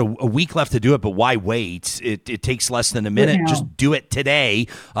said, they've got a week left to do it, but why wait? It takes less than a minute. Just do it today.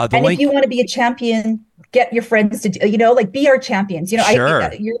 If you want to be a champion, get your friends to do, be our champions. Sure. I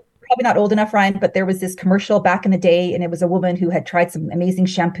think you're probably not old enough, Ryan, but there was this commercial back in the day, and it was a woman who had tried some amazing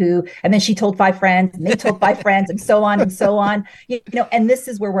shampoo, and then she told 5 friends, and they told 5 friends, and so on and so on. And this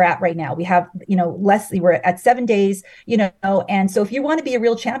is where we're at right now. We have, Leslie, we're at 7 days, and so if you want to be a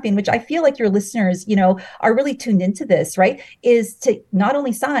real champion, which I feel like your listeners, are really tuned into this, right, is to not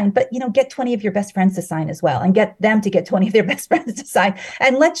only sign, but, get 20 of your best friends to sign as well, and get them to get 20 of their best friends to sign,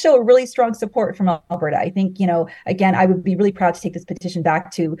 and let's show a really strong support from Alberta. I think, again, I would be really proud to take this petition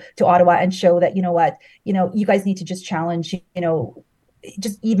back to Ottawa and show that, you guys need to just challenge,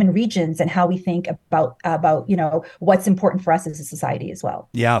 just even regions and how we think about what's important for us as a society as well.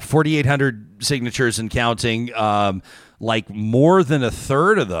 Yeah, 4,800 signatures and counting. Like more than a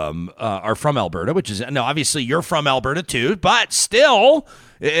third of them are from Alberta, which is, no, obviously you're from Alberta too, but still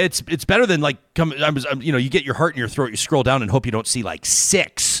it's better than you get your heart in your throat, you scroll down and hope you don't see like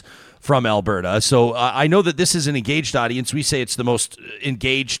 6 from Alberta. So I know that this is an engaged audience. We say it's the most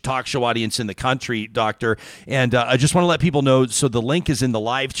engaged talk show audience in the country, Doctor. And I just want to let people know, so the link is in the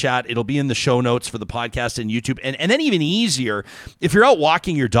live chat. It'll be in the show notes for the podcast and YouTube. And then even easier, if you're out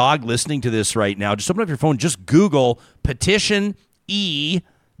walking your dog listening to this right now, just open up your phone, just Google petition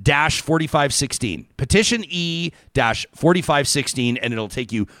E-4516. Petition E-4516, and it'll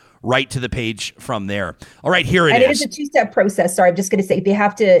take you right to the page from there. All right, here it is. And it is a 2-step process. Sorry, I'm just going to say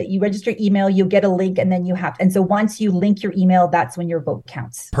you register email, you'll get a link, and then and so once you link your email, that's when your vote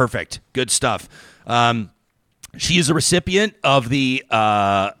counts. Perfect. Good stuff. She is a recipient of the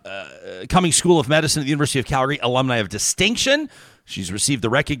Cummings School of Medicine at the University of Calgary Alumni of Distinction. She's received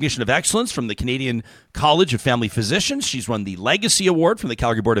the Recognition of Excellence from the Canadian College of Family Physicians. She's won the Legacy Award from the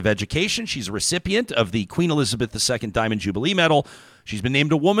Calgary Board of Education. She's a recipient of the Queen Elizabeth II Diamond Jubilee Medal. She's been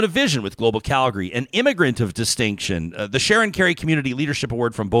named a Woman of Vision with Global Calgary, an Immigrant of Distinction, the Sharon Carey Community Leadership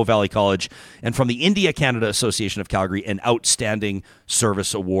Award from Bow Valley College, and from the India-Canada Association of Calgary, an Outstanding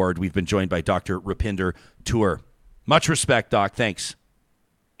Service Award. We've been joined by Dr. Rupinder Tour. Much respect, Doc. Thanks.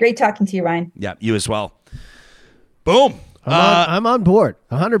 Great talking to you, Ryan. Yeah, you as well. Boom. I'm on board,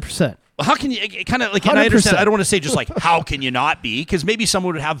 100%. How can you kind of like, and I understand, I don't want to say just like, how can you not be? Because maybe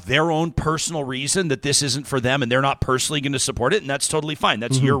someone would have their own personal reason that this isn't for them and they're not personally going to support it. And that's totally fine.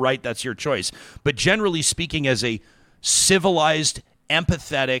 That's your right. That's your choice. But generally speaking, as a civilized,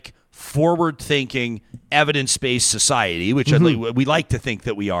 empathetic, forward-thinking, evidence-based society, which we like to think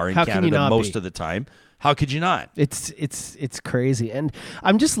that we are in Canada most of the time, how could you not? It's crazy. And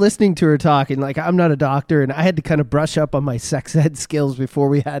I'm just listening to her talk, and like, I'm not a doctor, and I had to kind of brush up on my sex ed skills before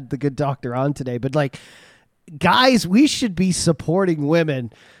we had the good doctor on today. But like, guys, we should be supporting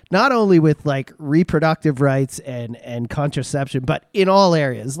women not only with like reproductive rights and contraception, but in all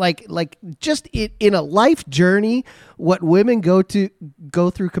areas, like just in a life journey, what women go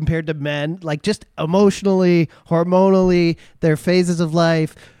through compared to men, like just emotionally, hormonally, their phases of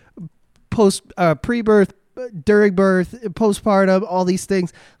life, pre-birth, during birth, postpartum, all these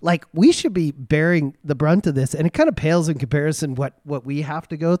things. Like, we should be bearing the brunt of this, and it kind of pales in comparison what we have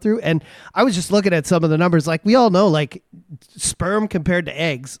to go through. And I was just looking at some of the numbers. Like, we all know, like, sperm compared to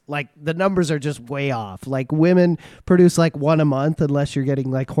eggs, like, the numbers are just way off. Like, women produce like 1 a month unless you're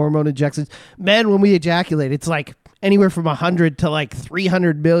getting like hormone injections. Men, when we ejaculate, it's like anywhere from 100 to like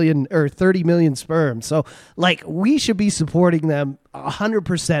 300 million or 30 million sperm. So like, we should be supporting them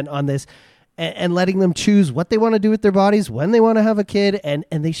 100% on this, and letting them choose what they want to do with their bodies, when they want to have a kid, and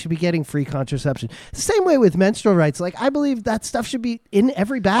they should be getting free contraception. Same way with menstrual rights. Like, I believe that stuff should be in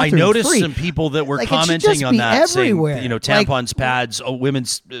every bathroom. I noticed free. some people that were like, commenting on that, everywhere. saying, tampons, pads,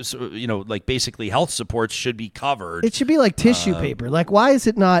 women's, like basically health supports should be covered. It should be like tissue paper. Like, why is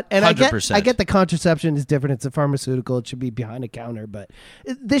it not? And 100%. I get the contraception is different. It's a pharmaceutical. It should be behind a counter, but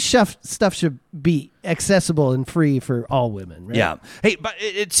this stuff should be accessible and free for all women. Right? Yeah. Hey, but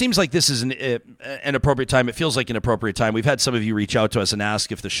it seems like this is an appropriate time. It feels like an appropriate time. We've had some of you reach out to us and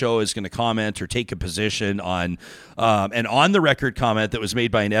ask if the show is going to comment or take a position on an on-the-record comment that was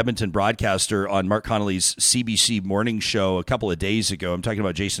made by an Edmonton broadcaster on Mark Connolly's CBC morning show a couple of days ago. I'm talking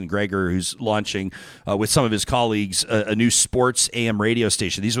about Jason Gregor, who's launching with some of his colleagues a new sports AM radio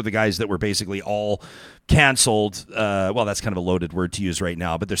station. These were the guys that were basically all canceled. Well, that's kind of a loaded word to use right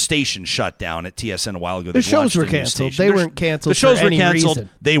now, but their station shut down at TSN a while ago. The shows were canceled. They weren't canceled. The shows were canceled. Reason.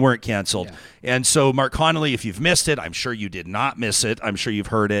 They weren't canceled. Yeah. And so Mark Connolly, if you've missed it, I'm sure you did not miss it. I'm sure you've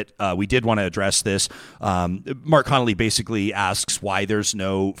heard it. We did want to address this. Mark Connolly basically asks why there's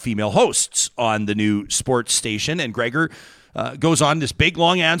no female hosts on the new sports station. And Gregor goes on this big,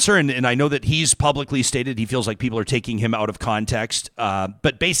 long answer. And I know that he's publicly stated he feels like people are taking him out of context.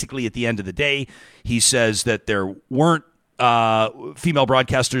 But basically, at the end of the day, he says that there weren't female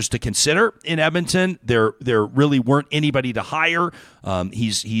broadcasters to consider in Edmonton. There really weren't anybody to hire.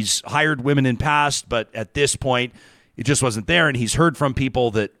 He's hired women in past, but at this point, it just wasn't there. And he's heard from people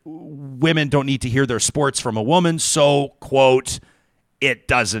that women don't need to hear their sports from a woman. So, quote, it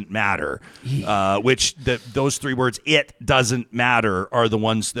doesn't matter. Which those three words, it doesn't matter, are the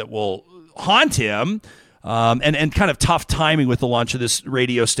ones that will haunt him. And kind of tough timing with the launch of this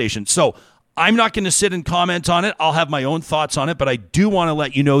radio station. So I'm not going to sit and comment on it. I'll have my own thoughts on it, but I do want to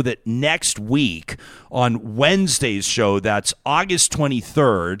let you know that next week on Wednesday's show, that's August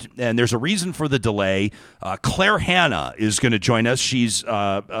 23rd, and there's a reason for the delay. Claire Hanna is going to join us. She's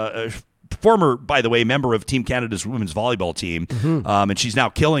former, by the way, member of Team Canada's women's volleyball team, and she's now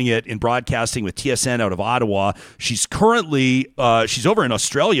killing it in broadcasting with TSN out of Ottawa. She's currently she's over in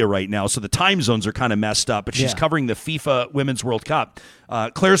Australia right now, so the time zones are kind of messed up, but she's covering the FIFA Women's World Cup.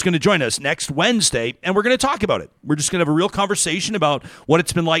 Claire's going to join us next Wednesday, and we're going to talk about it. We're just going to have a real conversation about what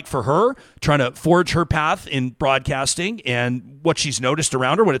it's been like for her, trying to forge her path in broadcasting, and what she's noticed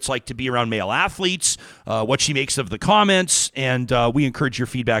around her, what it's like to be around male athletes, what she makes of the comments, and we encourage your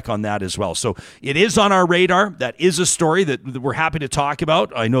feedback on that as well. So it is on our radar. That is a story that we're happy to talk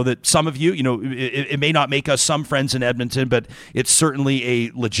about. I know that some of you, it may not make us some friends in Edmonton, but it's certainly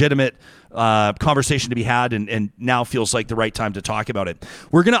a legitimate conversation to be had, and now feels like the right time to talk about it.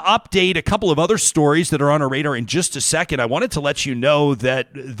 We're going to update a couple of other stories that are on our radar in just a second. I wanted to let you know that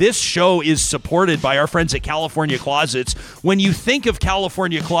this show is supported by our friends at California Closets. When you think of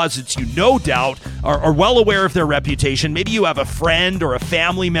California Closets, you no doubt are well aware of their reputation. Maybe you have a friend or a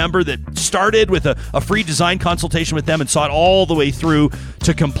family member that started with a free design consultation with them and saw it all the way through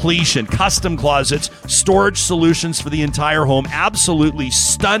to completion. Custom closets, storage solutions for the entire home, absolutely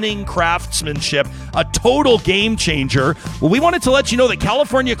stunning craftsmanship, a total game changer. Well, we wanted to let you know that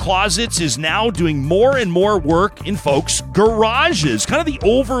California Closets is now doing more and more work in folks' garages, kind of the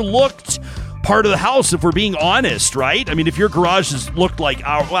overlooked part of the house, if we're being honest, right? I mean, if your garage has looked like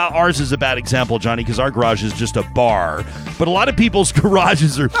ours is a bad example, Johnny, because our garage is just a bar. But a lot of people's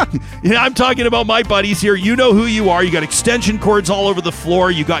garages are, I'm talking about my buddies here. You know who you are. You got extension cords all over the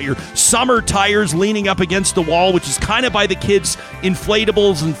floor. You got your summer tires leaning up against the wall, which is kind of by the kids'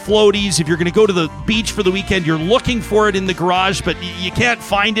 inflatables and floaties. If you're going to go to the beach for the weekend, you're looking for it in the garage, but you can't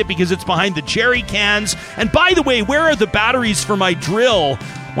find it because it's behind the jerry cans. And by the way, where are the batteries for my drill?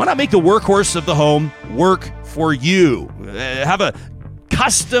 Why not make the workhorse of the home work for you? Have a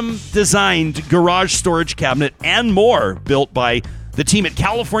custom designed garage storage cabinet and more built by the team at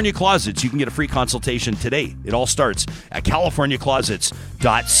California Closets. You can get a free consultation today. It all starts at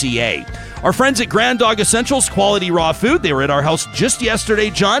californiaclosets.ca. Our friends at Grand Dog Essentials, quality raw food. They were at our house just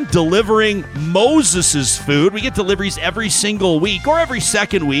yesterday, John, delivering Moses's food. We get deliveries every single week or every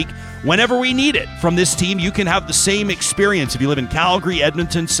second week whenever we need it. From this team, you can have the same experience if you live in Calgary,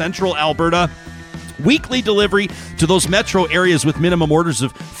 Edmonton, Central Alberta. Weekly delivery to those metro areas with minimum orders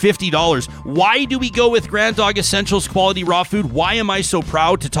of $50. Why do we go with Grand Dog Essentials quality raw food? Why am I so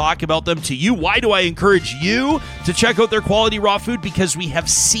proud to talk about them to you? Why do I encourage you to check out their quality raw food? Because we have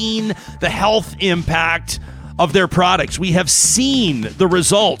seen the health impact of their products. We have seen the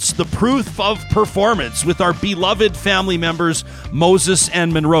results, the proof of performance with our beloved family members, Moses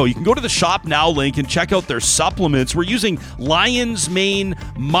and Monroe. You can go to the Shop Now link and check out their supplements. We're using Lion's Mane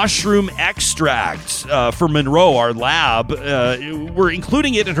mushroom extract for Monroe, our lab. We're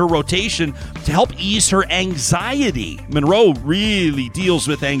including it in her rotation to help ease her anxiety. Monroe really deals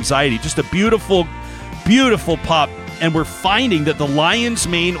with anxiety. Just a beautiful, beautiful pup. And we're finding that the Lion's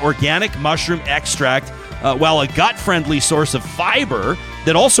Mane organic mushroom extract, while a gut-friendly source of fiber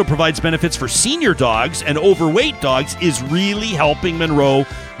that also provides benefits for senior dogs and overweight dogs, is really helping Monroe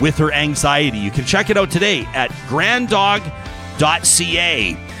with her anxiety. You can check it out today at granddog.ca.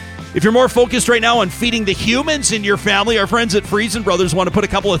 If you're more focused right now on feeding the humans in your family, our friends at Friesen Brothers want to put a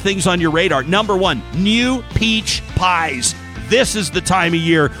couple of things on your radar. Number one, new peach pies. This is the time of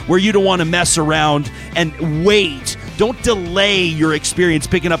year where you don't want to mess around and wait. Don't delay your experience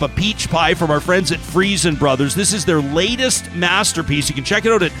picking up a peach pie from our friends at Friesen Brothers. This is their latest masterpiece. You can check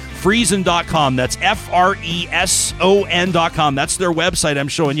it out at Friesen.com. That's Freson.com. That's their website I'm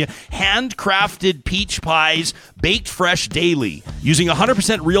showing you. Handcrafted peach pies, baked fresh daily, using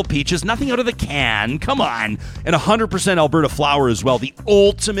 100% real peaches, nothing out of the can. Come on. And 100% Alberta flour as well. The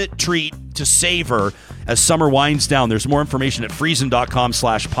ultimate treat to savor as summer winds down. There's more information at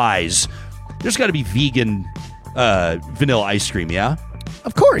Friesen.com/pies. There's got to be vegan vanilla ice cream, yeah?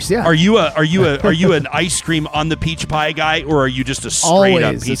 Of course, yeah. Are you an ice cream on the peach pie guy, or are you just a straight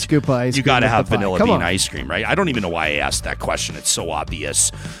up peach? A scoop of ice cream? You got to have vanilla bean on. ice cream, right? I don't even know why I asked that question. It's so obvious.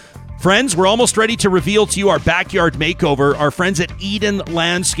 Friends, we're almost ready to reveal to you our backyard makeover. Our friends at Eden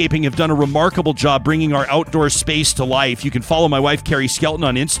Landscaping have done a remarkable job bringing our outdoor space to life. You can follow my wife, Carrie Skelton,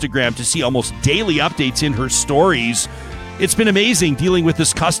 on Instagram to see almost daily updates in her stories. It's been amazing dealing with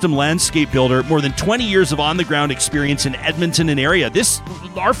this custom landscape builder. More than 20 years of on-the-ground experience in Edmonton and area.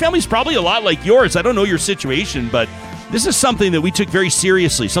 Our family's probably a lot like yours. I don't know your situation, but this is something that we took very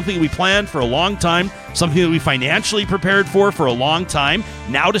seriously, something that we planned for a long time, something that we financially prepared for a long time.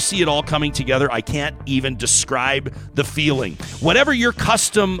 Now to see it all coming together, I can't even describe the feeling. Whatever your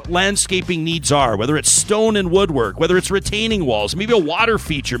custom landscaping needs are, whether it's stone and woodwork, whether it's retaining walls, maybe a water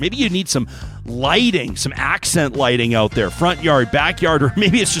feature, maybe you need some lighting, some accent lighting out there, front yard, backyard, or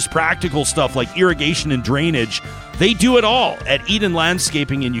maybe it's just practical stuff like irrigation and drainage. They do it all at Eden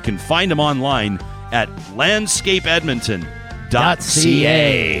Landscaping, and you can find them online at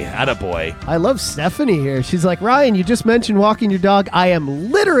landscapeedmonton.ca. Attaboy. I love Stephanie here. She's like, Ryan, you just mentioned walking your dog. I am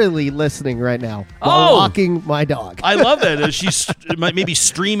literally listening right now while walking my dog. I love that. She's maybe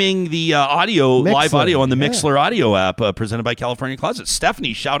streaming the live audio on the Mixler audio app presented by California Closets.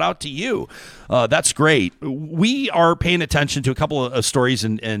 Stephanie, shout out to you. That's great. We are paying attention to a couple of stories,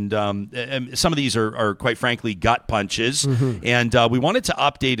 and some of these are quite frankly gut punches. Mm-hmm. And we wanted to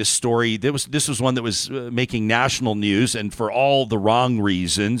update a story. This was one that was making national news, and for all the wrong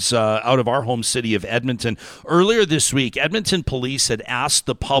reasons, out of our home city of Edmonton. Earlier this week, Edmonton police had asked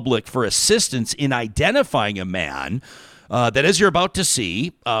the public for assistance in identifying a man that, as you're about to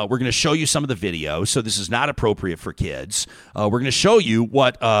see, we're going to show you some of the video, so this is not appropriate for kids. We're going to show you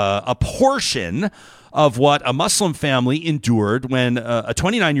what a portion of what a Muslim family endured when a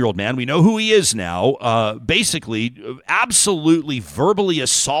 29-year-old man, we know who he is now, basically absolutely verbally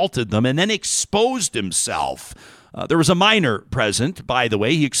assaulted them and then exposed himself. There was a minor present, by the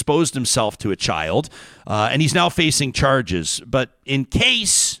way. He exposed himself to a child, and he's now facing charges. But in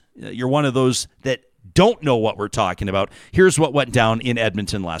case you're one of those that don't know what we're talking about. Here's what went down in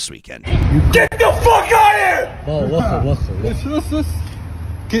Edmonton last weekend. Get the fuck out of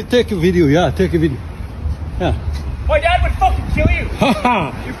here! Take a video, yeah, take a video. Yeah. My dad would fucking kill you!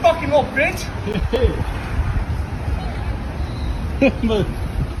 You fucking little bitch! But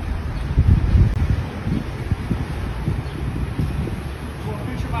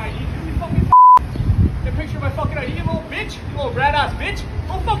Picture my ID, you fucking get a picture of my fucking ID, you little bitch! You little rat ass bitch!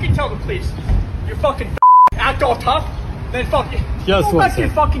 Go fucking tell the police! You fucking act all tough, then fucking Just go one back to your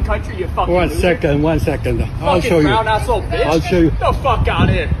second. fucking country, you fucking one loser. second. I'll Fucking show you. brown ass little bitch! I'll show you. Get the fuck out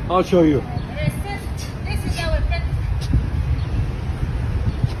of here! I'll show you. This is our friend.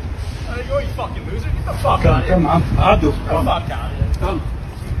 You fucking loser! Get the fuck out of here! Come on, I'll do. Get the fuck out of here! Come.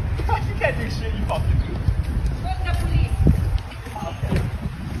 You can't do shit, you fucking loser! Call the police.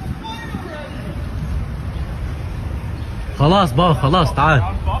 خلاص بابا خلاص تعال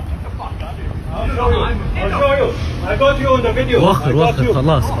Get the fuck out of here! I'll show you. I got you on the video. I وخر got وخر you.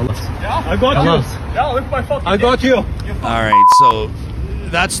 خلاص خلاص I got خلاص you. Yeah, look at my fucking I got you. All right, so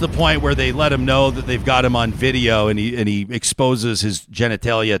that's the point where they let him know that they've got him on video, and he exposes his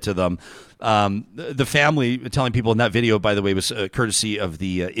genitalia to them. The family telling people in that video, by the way, was courtesy of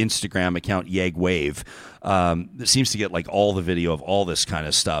the Instagram account Yeg Wave. That seems to get like all the video of all this kind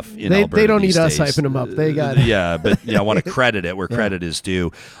of stuff in Alberta. They don't these need us days. hyping them up. They got it. Yeah, but I want to credit it where credit is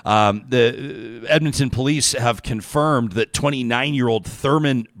due. The Edmonton police have confirmed that 29-year-old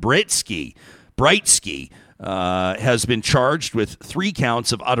Thurman Britsky has been charged with 3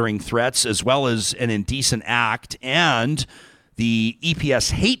 counts of uttering threats as well as an indecent act, and the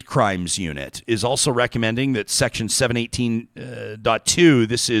EPS Hate Crimes Unit is also recommending that Section 718.2,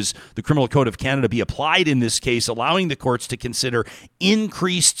 this is the Criminal Code of Canada, be applied in this case, allowing the courts to consider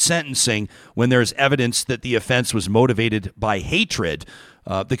increased sentencing when there's evidence that the offense was motivated by hatred.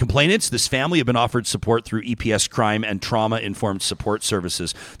 The complainants, this family, have been offered support through EPS crime and trauma-informed support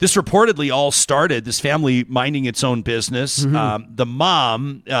services. This reportedly all started, this family minding its own business, the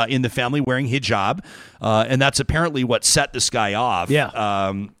mom in the family wearing hijab, and that's apparently what set this guy off.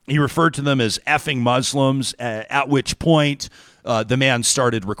 Yeah. He referred to them as effing Muslims, at which point the man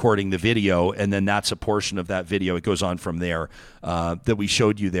started recording the video, and then that's a portion of that video. It goes on from there that we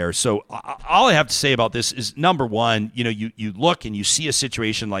showed you there. So all I have to say about this is, number one, you look and you see a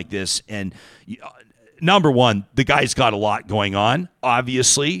situation like this, and number one, the guy's got a lot going on,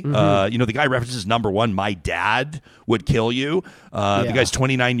 obviously. The guy references, number one, my dad would kill you. The guy's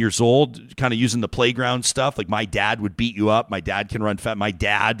 29 years old, kind of using the playground stuff. Like, my dad would beat you up. My dad can run fast. My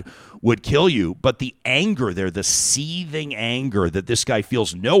dad would kill you. But the anger there, the seething anger that this guy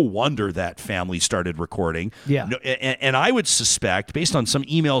feels, no wonder that family started recording. Yeah. And I would suspect, based on some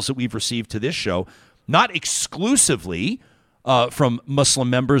emails that we've received to this show, not exclusively from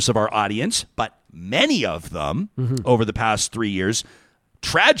Muslim members of our audience, but many of them over the past 3 years.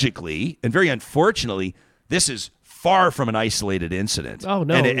 Tragically and very unfortunately, this is far from an isolated incident. Oh,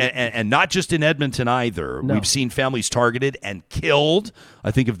 no. And not just in Edmonton either. No. We've seen families targeted and killed. I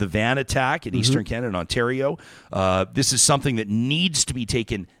think of the van attack in Eastern Canada and Ontario. This is something that needs to be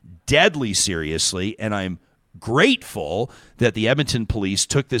taken deadly seriously, and I'm grateful that the Edmonton police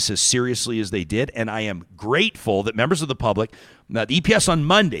took this as seriously as they did, and I am grateful that members of the public, the EPS on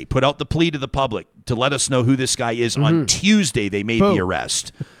Monday put out the plea to the public to let us know who this guy is. On Tuesday, they made the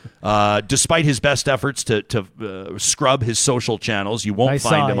arrest. Despite his best efforts to scrub his social channels, you won't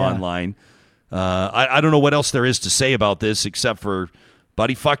find him online. I don't know what else there is to say about this except for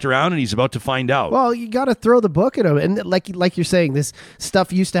Buddy fucked around and he's about to find out. Well, you got to throw the book at him. And like you're saying, this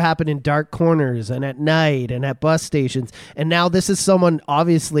stuff used to happen in dark corners and at night and at bus stations. And now this is someone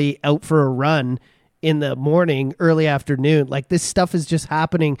obviously out for a run in the morning, early afternoon. Like, this stuff is just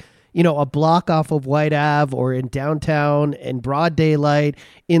happening, a block off of White Ave or in downtown in broad daylight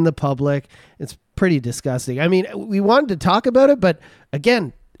in the public. It's pretty disgusting. I mean, we wanted to talk about it, but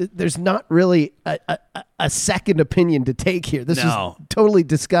again, there's not really a second opinion to take here. This is totally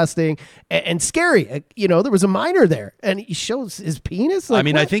disgusting and scary. There was a minor there, and he shows his penis. Like, I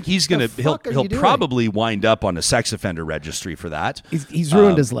mean, what I think he'll probably wind up on a sex offender registry for that. He's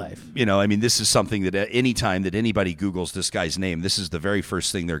ruined his life. This is something that any time that anybody Googles this guy's name, this is the very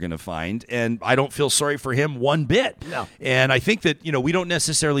first thing they're going to find. And I don't feel sorry for him one bit. No. And I think that, we don't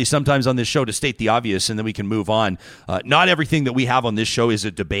necessarily sometimes on this show, to state the obvious and then we can move on. Not everything that we have on this show is a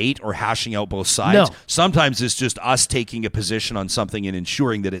debate or hashing out both sides. No. Sometimes it's just us taking a position on something and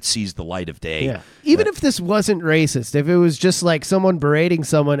ensuring that it sees the light of day. Yeah. Even if this wasn't racist, if it was just like someone berating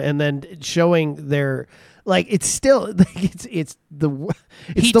someone and then showing their Like it's still it's the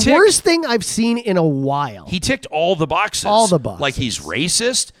worst thing I've seen in a while. He ticked all the boxes. All the boxes. Like he's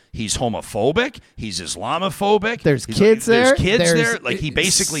racist, he's homophobic, he's Islamophobic. There's kids there. There's kids there. Like he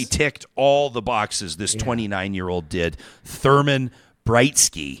basically ticked all the boxes. This 29-year-old did. Thurman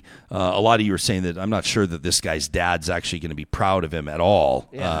Brightsky. A lot of you are saying that I'm not sure that this guy's dad's actually going to be proud of him at all.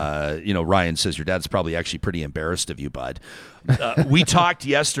 Yeah. Ryan says your dad's probably actually pretty embarrassed of you, bud. We talked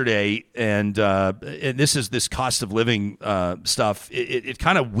yesterday, and this cost of living stuff. It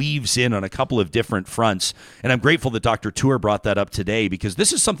kind of weaves in on a couple of different fronts, and I'm grateful that Dr. Tour brought that up today because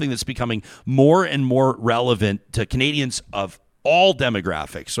this is something that's becoming more and more relevant to Canadians of all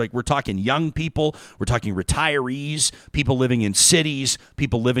demographics. Like we're talking young people, we're talking retirees, people living in cities,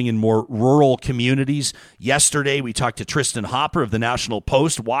 people living in more rural communities. Yesterday, we talked to Tristan Hopper of the National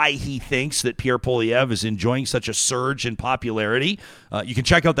Post, why he thinks that Pierre Poilievre is enjoying such a surge in popularity. You can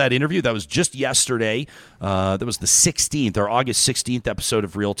check out that interview. That was just yesterday. That was the 16th, or August 16th episode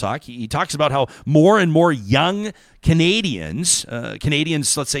of Real Talk. He talks about how more and more young Canadians,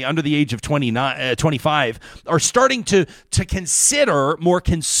 let's say under the age of 25, are starting to consider more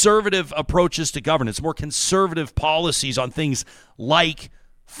conservative approaches to governance, more conservative policies on things like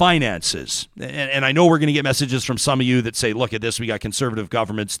finances. And I know we're going to get messages from some of you that say, look at this, we got conservative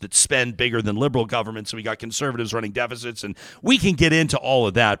governments that spend bigger than liberal governments, and we got conservatives running deficits, and we can get into all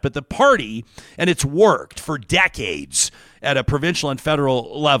of that. But the party, and it's worked for decades at a provincial and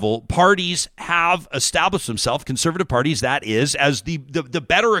federal level, parties have established themselves, conservative parties, that is, as the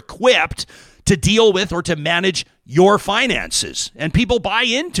better equipped to deal with or to manage your finances. And people buy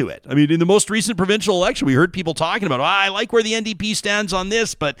into it. I mean, in the most recent provincial election, we heard people talking about, I like where the NDP stands on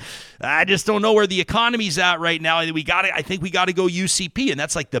this, but I just don't know where the economy's at right now. I think we got to go UCP. And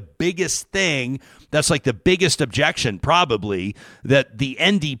that's like the biggest thing. That's like the biggest objection, probably, that the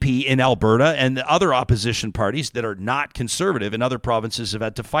NDP in Alberta and the other opposition parties that are not conservative in other provinces have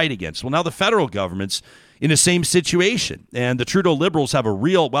had to fight against. Well, now the federal government's in the same situation. And the Trudeau Liberals have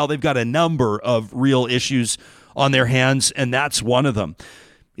they've got a number of real issues on their hands, and that's one of them.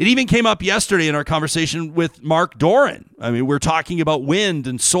 It even came up yesterday in our conversation with Mark Doran. I mean, we're talking about wind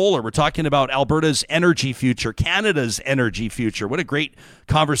and solar. We're talking about Alberta's energy future, Canada's energy future. What a great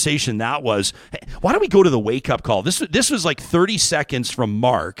conversation that was. Hey, why don't we go to the wake-up call? This was like 30 seconds from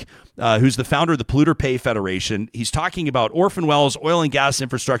Mark, who's the founder of the Polluter Pay Federation. He's talking about orphan wells, oil and gas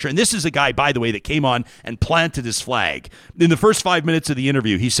infrastructure. And this is a guy, by the way, that came on and planted his flag. In the first 5 minutes of the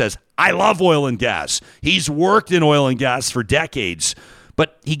interview, he says, I love oil and gas. He's worked in oil and gas for decades.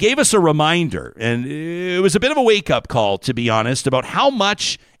 But he gave us a reminder, and it was a bit of a wake-up call, to be honest, about how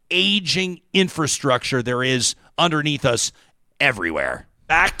much aging infrastructure there is underneath us everywhere.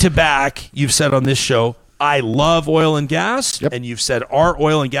 Back to back, you've said on this show, I love oil and gas, and you've said our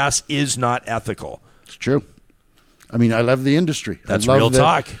oil and gas is not ethical. It's true. I mean, I love the industry. That's real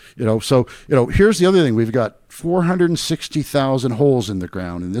talk. Here's the other thing. We've got 460,000 holes in the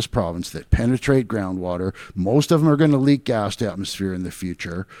ground in this province that penetrate groundwater. Most of them are going to leak gas to atmosphere in the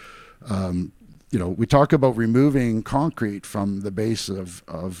future. We talk about removing concrete from the base of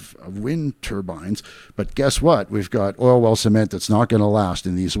wind turbines, but guess what? We've got oil well cement that's not going to last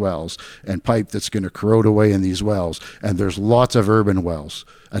in these wells, and pipe that's going to corrode away in these wells. And there's lots of urban wells,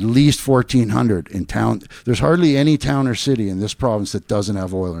 at least 1,400 in town. There's hardly any town or city in this province that doesn't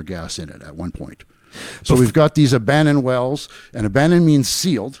have oil or gas in it at one point. So we've got these abandoned wells, and abandoned means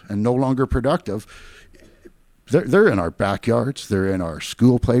sealed and no longer productive. They're in our backyards, they're in our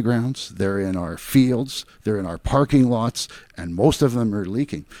school playgrounds, they're in our fields, they're in our parking lots, and most of them are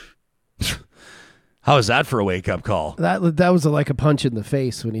leaking. How is that for a wake-up call? That was like a punch in the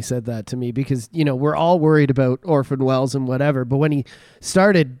face when he said that to me, because, we're all worried about orphan wells and whatever, but when he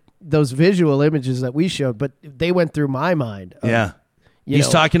started those visual images that we showed, but they went through my mind. Yeah. He's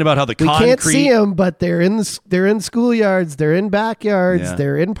talking about how the concrete... We can't see them, but they're in schoolyards, they're in backyards,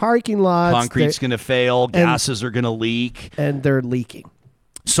 they're in parking lots. Concrete's going to fail, gases are going to leak. And they're leaking.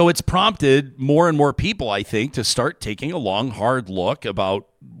 So it's prompted more and more people, I think, to start taking a long, hard look about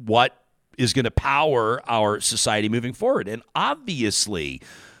what is going to power our society moving forward. And obviously,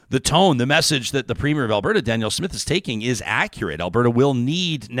 the tone, the message that the Premier of Alberta, Danielle Smith, is taking is accurate. Alberta will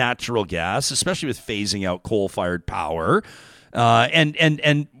need natural gas, especially with phasing out coal-fired power. And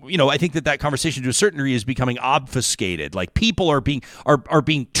I think that conversation to a certain degree is becoming obfuscated. Like people are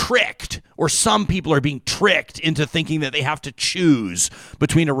being tricked, or some people are being tricked into thinking that they have to choose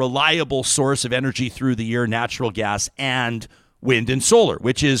between a reliable source of energy through the year, natural gas, and wind and solar,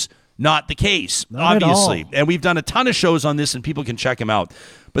 which is not the case, obviously. And we've done a ton of shows on this, and people can check them out.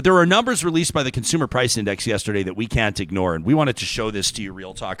 But there were numbers released by the Consumer Price Index yesterday that we can't ignore, and we wanted to show this to you,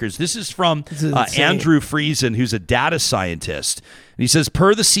 Real Talkers. This is from Andrew Friesen, who's a data scientist. And he says,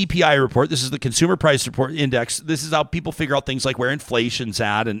 per the CPI report, this is the Consumer Price Report Index, this is how people figure out things like where inflation's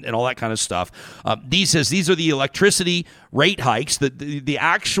at and all that kind of stuff. These are the electricity rate hikes, the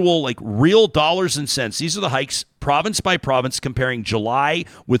actual like real dollars and cents. These are the hikes province by province comparing July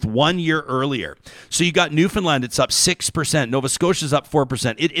with 1 year earlier. So you got Newfoundland, it's up 6%. Nova Scotia's up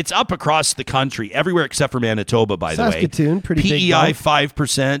 4%. It's up across the country, everywhere except for Manitoba, by the way. Saskatoon, pretty big. PEI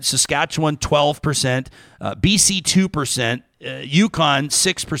 5%, Saskatchewan 12%, BC 2%, Yukon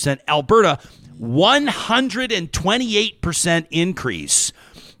 6%, Alberta 128% increase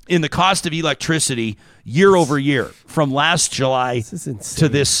in the cost of electricity year over year from last July to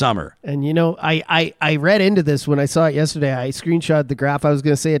this summer. And I read into this when I saw it yesterday. I screenshot the graph. I was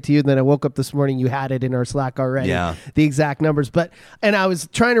going to say it to you, and then I woke up this morning. You had it in our Slack already. Yeah. The exact numbers. And I was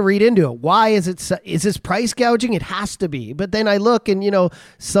trying to read into it. Why is this price gouging? It has to be. But then I look, and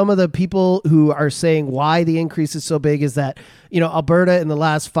some of the people who are saying why the increase is so big is that Alberta in the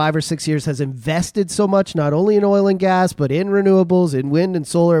last 5 or 6 years has invested so much, not only in oil and gas, but in renewables, in wind and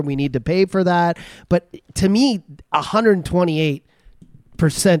solar, and we need to pay for that. But to me, 128%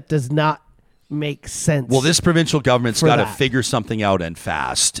 does not make sense. Well, this provincial government's got to figure something out and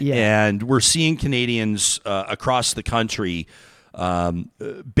fast. Yeah. And we're seeing Canadians across the country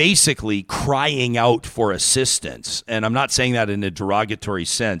basically crying out for assistance. And I'm not saying that in a derogatory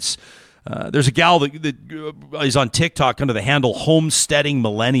sense. There's a gal that is on TikTok under the handle Homesteading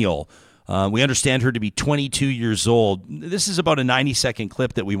Millennial. We understand her to be 22 years old. This is about a 90-second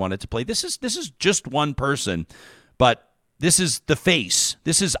clip that we wanted to play. This is just one person, but this is the face.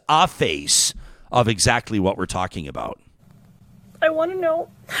 This is a face of exactly what we're talking about. I want to know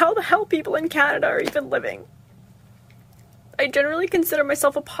how the hell people in Canada are even living. I generally consider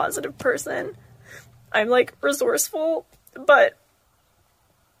myself a positive person. I'm resourceful, but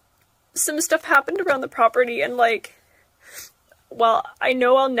some stuff happened around the property, and well, I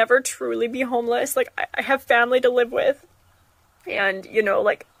know I'll never truly be homeless. I have family to live with, and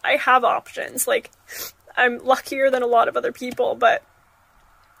I have options. I'm luckier than a lot of other people, but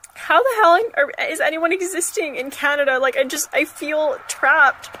how the hell is anyone existing in Canada? I feel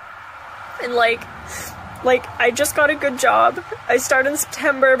trapped, and I just got a good job. I started in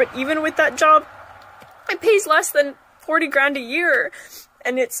September, but even with that job, it pays less than 40 grand a year,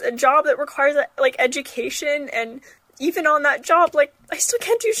 and it's a job that requires education, and even on that job, I still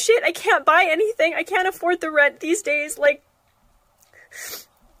can't do shit. I can't buy anything. I can't afford the rent these days.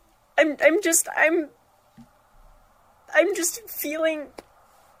 I'm just feeling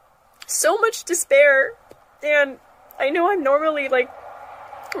so much despair, and I know I'm normally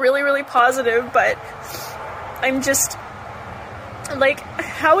really, really positive, but I'm just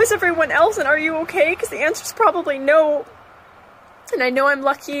how is everyone else, and are you okay? Because the answer is probably no. And I know I'm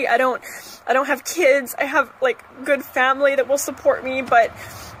lucky. I don't have kids. I have good family that will support me, but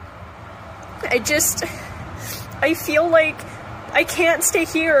I feel like I can't stay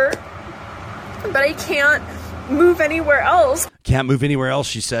here, but I can't move anywhere else. Can't move anywhere else,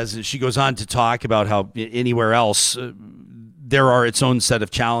 she says. She goes on to talk about how anywhere else there are its own set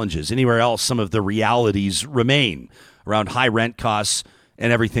of challenges. Anywhere else, some of the realities remain around high rent costs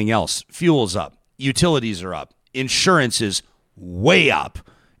and everything else. Fuel's up. Utilities are up. Insurance is way up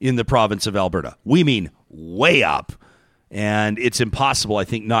in the province of Alberta. We mean way up. And it's impossible, I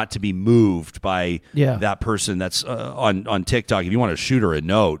think, not to be moved by that person that's on TikTok. If you want to shoot her a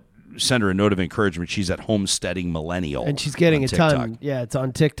note, send her a note of encouragement. She's at Homesteading Millennial. And she's getting a ton. Yeah, it's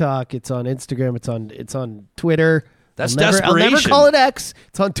on TikTok. It's on Instagram. It's on Twitter. That's desperation. I'll never call it X.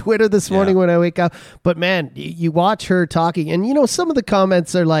 It's on Twitter this morning when I wake up. But, man, you watch her talking. And, some of the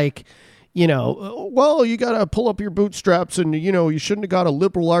comments are well, you got to pull up your bootstraps, and, you shouldn't have got a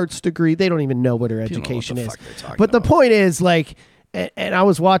liberal arts degree. They don't even know what her education is. But the point is, and I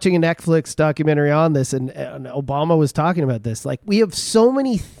was watching a Netflix documentary on this, and Obama was talking about this. We have so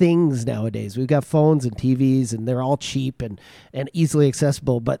many things nowadays. We've got phones and TVs, and they're all cheap and easily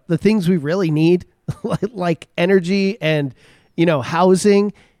accessible. But the things we really need, like energy and,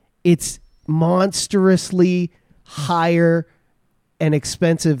 housing, it's monstrously higher and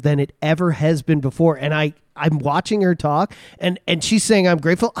expensive than it ever has been before. And I'm watching her talk, and she's saying, I'm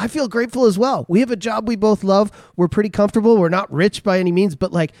grateful. I feel grateful as well. We have a job we both love. We're pretty comfortable. We're not rich by any means,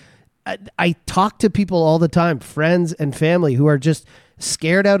 but I talk to people all the time, friends and family, who are just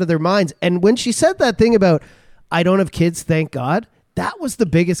scared out of their minds. And when she said that thing about, I don't have kids, thank God, that was the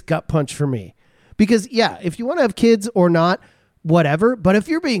biggest gut punch for me. Because if you want to have kids or not, whatever. But if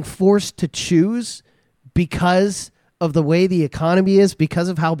you're being forced to choose because of the way the economy is, because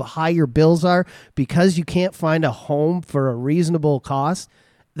of how high your bills are, because you can't find a home for a reasonable cost.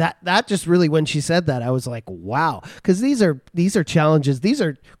 That just really, when she said that, I was like, wow, because these are challenges, these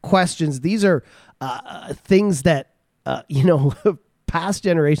are questions, these are things that past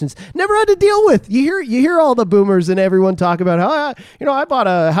generations never had to deal with. You hear all the boomers and everyone talk about how I bought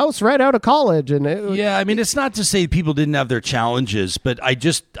a house right out of college, and it's not to say people didn't have their challenges, but I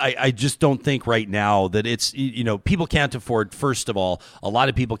just don't think right now that it's people can't afford. First of all, a lot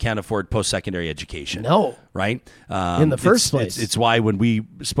of people can't afford post-secondary education. No, right? In the first place, it's why when we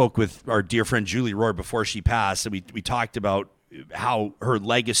spoke with our dear friend Julie Rohr before she passed, and we talked about how her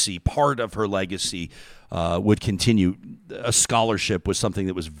legacy, part of her legacy, would continue. A scholarship was something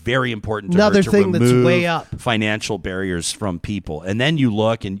that was very important to Another her to thing that's remove way up. financial barriers from people. And then you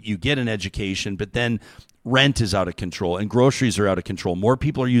look and you get an education, but then rent is out of control and groceries are out of control. More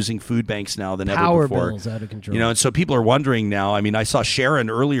people are using food banks now than ever before. Power bills out of control. And so people are wondering now. I mean, I saw Sharon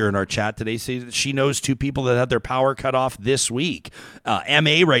earlier in our chat today say that she knows 2 people that had their power cut off this week.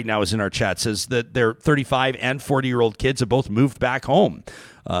 MA right now is in our chat, says that their 35 and 40-year-old kids have both moved back home.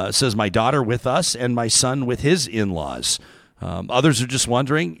 Says my daughter with us and my son with his in-laws. Others are just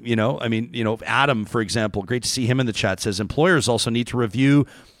wondering, Adam, for example, great to see him in the chat, says employers also need to review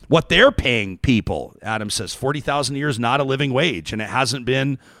what they're paying people. Adam says $40,000 a year is not a living wage, and it hasn't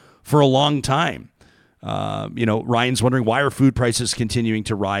been for a long time. Ryan's wondering, why are food prices continuing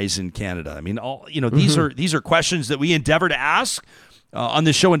to rise in Canada? I mean, these are questions that we endeavor to ask on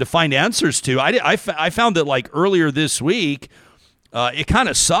this show and to find answers to. I found that like earlier this week, it kind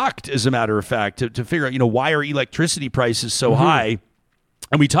of sucked, as a matter of fact, to figure out, why are electricity prices so high?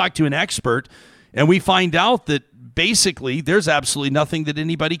 And we talked to an expert, and we find out that basically there's absolutely nothing that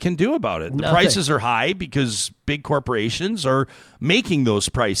anybody can do about it. The prices are high because big corporations are making those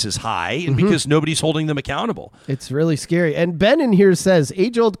prices high, and because nobody's holding them accountable. It's really scary. And Ben in here says,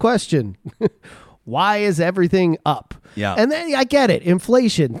 age-old question, why is everything up? Yeah. And then I get it.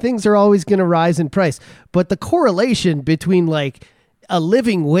 Inflation, things are always going to rise in price. But the correlation between like a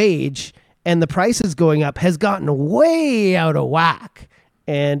living wage and the prices going up has gotten way out of whack.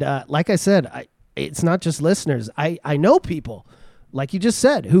 And like I said, it's not just listeners. I know people, like you just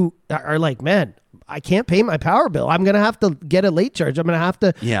said, who are like, man, I can't pay my power bill. I'm going to have to get a late charge. I'm going to have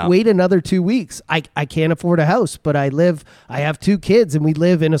to wait another 2 weeks. I can't afford a house, but I have 2 kids and we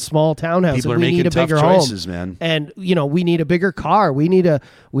live in a small townhouse. People and are we making need a tough bigger choices, home. man. And, we need a bigger car. We need an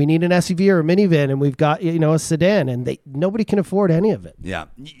SUV or a minivan, and we've got, a sedan, and nobody can afford any of it. Yeah.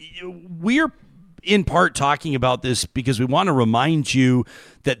 We're in part talking about this because we want to remind you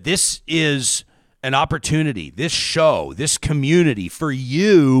that this is an opportunity, this show, this community for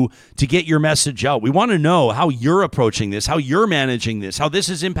you to get your message out. We want to know how you're approaching this, how you're managing this, how this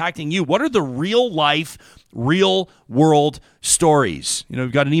is impacting you. What are the real life, real world stories?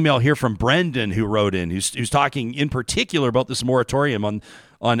 We've got an email here from Brendan who wrote in, who's talking in particular about this moratorium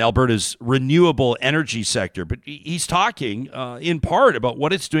on Alberta's renewable energy sector. But he's talking in part about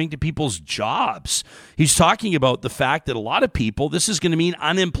what it's doing to people's jobs. He's talking about the fact that a lot of people, this is going to mean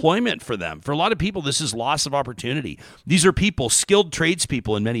unemployment for them. For a lot of people, this is loss of opportunity. These are people, skilled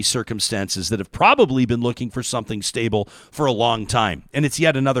tradespeople in many circumstances, that have probably been looking for something stable for a long time. And it's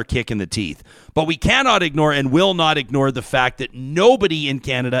yet another kick in the teeth. But we cannot ignore and will not ignore the fact that nobody in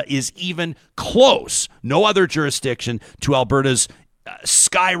Canada is even close, no other jurisdiction, to Alberta's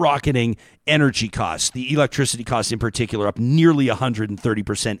skyrocketing energy costs, the electricity costs in particular, up nearly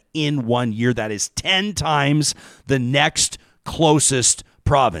 130% in 1 year. That is 10 times the next closest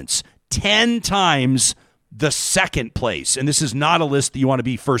province, 10 times the second place. And this is not a list that you want to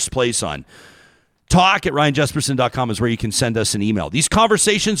be first place on. Talk@RyanJesperson.com is where you can send us an email. These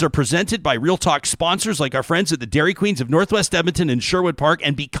conversations are presented by Real Talk sponsors like our friends at the Dairy Queens of Northwest Edmonton and Sherwood Park.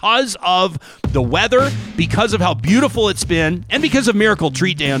 And because of the weather, because of how beautiful it's been, and because of Miracle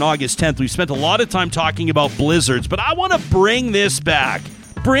Treat Day on August 10th, we've spent a lot of time talking about blizzards. But I want to bring this back.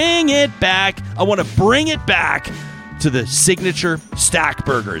 Bring it back. I want to bring it back to the signature stack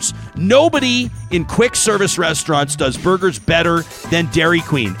burgers. Nobody in quick service restaurants does burgers better than Dairy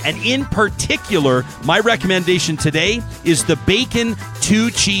Queen. And in particular, my recommendation today is the Bacon 2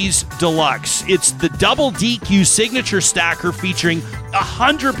 Cheese Deluxe. It's the double DQ signature stacker featuring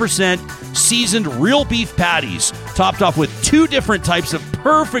 100% seasoned real beef patties, topped off with 2 different types of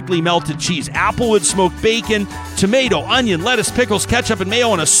perfectly melted cheese, applewood smoked bacon, tomato, onion, lettuce, pickles, ketchup, and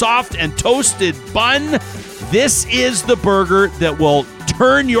mayo on a soft and toasted bun. This is the burger that will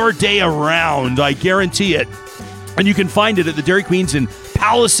turn your day around, I guarantee it. And you can find it at the Dairy Queens in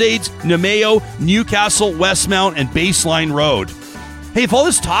Palisades, Nemeo, Newcastle, Westmount, and Baseline Road. Hey, if all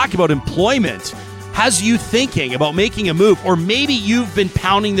this talk about employment has you thinking about making a move, or maybe you've been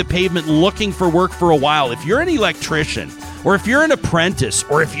pounding the pavement looking for work for a while. If you're an electrician, or if you're an apprentice,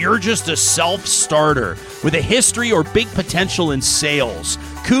 or if you're just a self-starter with a history or big potential in sales,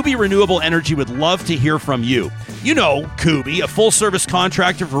 Kubi Renewable Energy would love to hear from you. You know Kubi, a full-service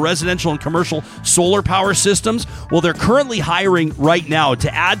contractor for residential and commercial solar power systems. Well, they're currently hiring right now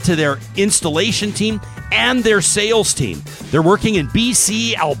to add to their installation team and their sales team. They're working in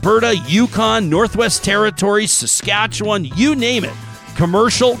BC, Alberta, Yukon, Northwest Territories, Saskatchewan, you name it.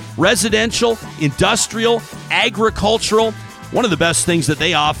 Commercial, residential, industrial, agricultural. One of the best things that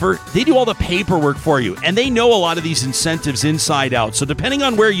they offer, they do all the paperwork for you, and they know a lot of these incentives inside out. So depending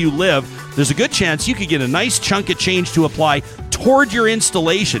on where you live, there's a good chance you could get a nice chunk of change to apply toward your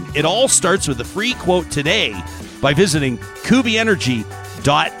installation. It all starts with a free quote today by visiting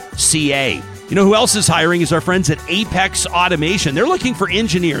kubienergy.ca. You know who else is hiring is our friends at Apex Automation. They're looking for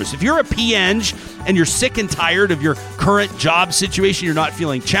engineers. If you're a PEng and you're sick and tired of your current job situation, you're not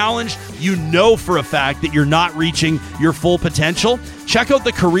feeling challenged, you know for a fact that you're not reaching your full potential, check out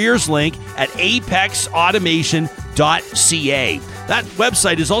the careers link at apexautomation.ca. That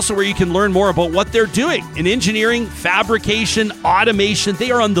website is also where you can learn more about what they're doing in engineering, fabrication, automation.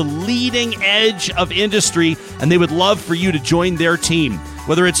 They are on the leading edge of industry, and they would love for you to join their team.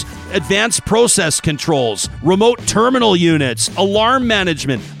 Whether it's advanced process controls, remote terminal units, alarm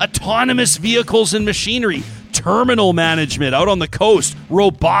management, autonomous vehicles and machinery, terminal management out on the coast,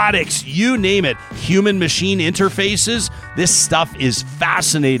 robotics, you name it, human-machine interfaces, this stuff is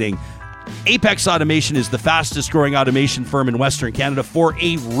fascinating. Apex Automation is the fastest growing automation firm in Western Canada for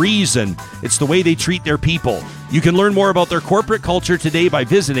a reason. It's the way they treat their people. You can learn more about their corporate culture today by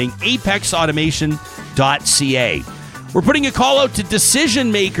visiting apexautomation.ca. We're putting a call out to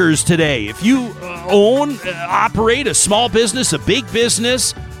decision makers today. If you operate a small business, a big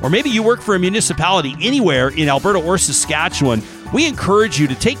business, or maybe you work for a municipality anywhere in Alberta or Saskatchewan, we encourage you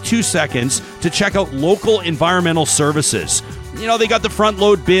to take 2 seconds to check out Local Environmental Services. You know, they got the front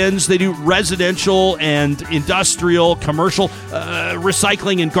load bins. They do residential and industrial, commercial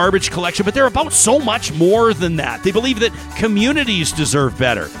recycling and garbage collection, but they're about so much more than that. They believe that communities deserve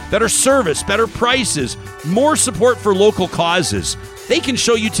better service, better prices, more support for local causes. They can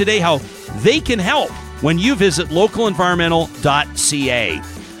show you today how they can help when you visit localenvironmental.ca.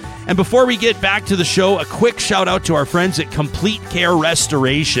 And before we get back to the show, a quick shout out to our friends at Complete Care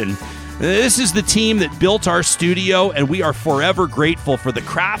Restoration. This is the team that built our studio, and we are forever grateful for the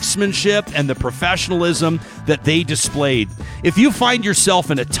craftsmanship and the professionalism that they displayed. If you find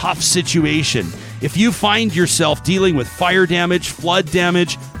yourself in a tough situation, if you find yourself dealing with fire damage, flood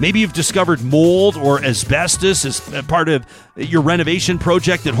damage, maybe you've discovered mold or asbestos as part of your renovation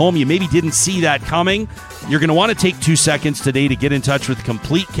project at home, you maybe didn't see that coming, you're going to want to take 2 seconds today to get in touch with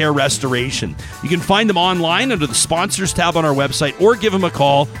Complete Care Restoration. You can find them online under the sponsors tab on our website, or give them a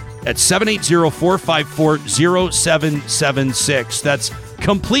call at 780-454-0776. That's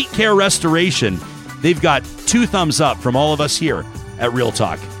Complete Care Restoration. They've got 2 thumbs up from all of us here at Real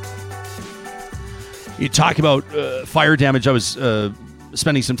Talk. You talk about fire damage. I was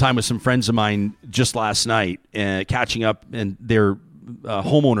spending some time with some friends of mine just last night, catching up, and they're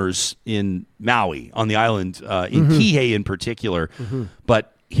homeowners in Maui, on the island, in Kihei in particular.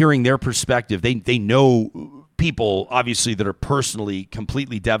 But hearing their perspective, they know people, obviously, that are personally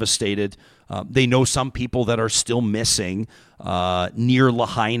completely devastated. They know some people that are still missing near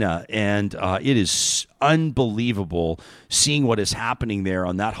Lahaina, and it is unbelievable seeing what is happening there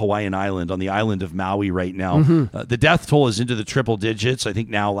on that Hawaiian island, on the island of Maui right now. The death toll is into the triple digits. I think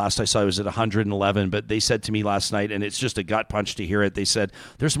now, last I saw, it was at 111, but they said to me last night, and it's just a gut punch to hear it, they said,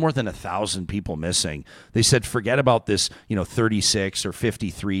 there's more than 1,000 people missing. They said, forget about this, 36 or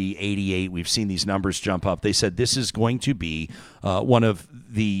 53, 88. We've seen these numbers jump up. They said, this is going to be one of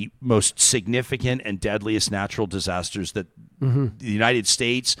the most significant and deadliest natural disasters that the United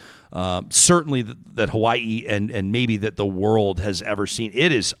States, certainly that Hawaii and maybe that the world has ever seen.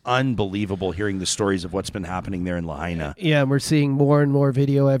 It is unbelievable hearing the stories of what's been happening there in Lahaina. Yeah, and we're seeing more and more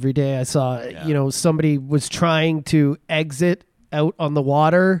video every day. I saw, somebody was trying to exit out on the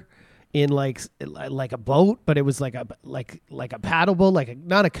water in like a boat, but it was like a paddle,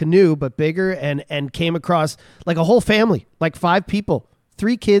 not a canoe, but bigger, and came across like a whole family, like 5 people,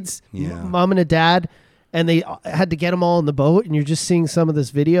 3 kids, mom and a dad, and they had to get them all in the boat. And you're just seeing some of this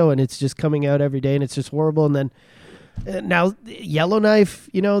video, and it's just coming out every day, and it's just horrible. And then now Yellowknife,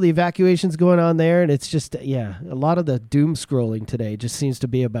 the evacuation's going on there, and it's just, a lot of the doom scrolling today just seems to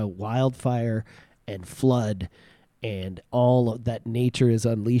be about wildfire and flood and all of that nature is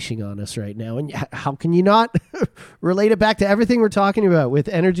unleashing on us right now. And how can you not relate it back to everything we're talking about with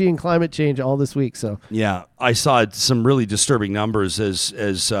energy and climate change all this week? So yeah, I saw some really disturbing numbers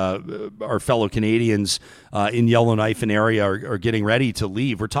as our fellow Canadians in Yellowknife and area are getting ready to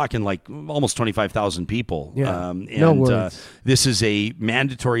leave. We're talking like almost 25,000 people. Yeah, no worries. This is a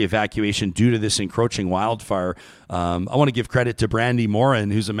mandatory evacuation due to this encroaching wildfire. I want to give credit to Brandy Morin,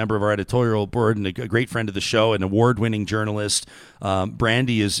 who's a member of our editorial board and a great friend of the show, an award-winning journalist.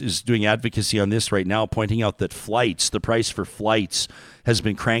 Brandy is doing advocacy on this right now, pointing out that the price for flights has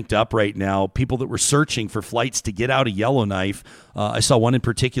been cranked up right now. People that were searching for flights to get out of Yellowknife, I saw one in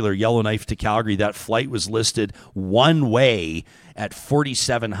particular, Yellowknife to Calgary. That flight was listed one way at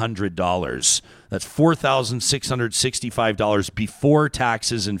 $4,700. That's $4,665 before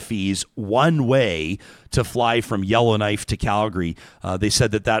taxes and fees, one way to fly from Yellowknife to Calgary. They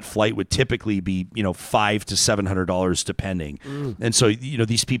said that flight would typically be, $500 to $700 depending. And so,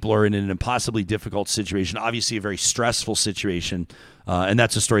 these people are in an impossibly difficult situation, obviously a very stressful situation. And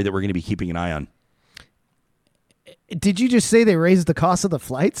that's a story that we're going to be keeping an eye on. Did you just say they raised the cost of the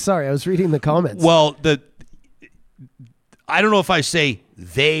flights? Sorry, I was reading the comments. Well, I don't know if I say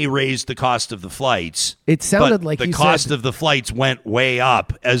they raised the cost of the flights. It sounded like the cost of the flights went way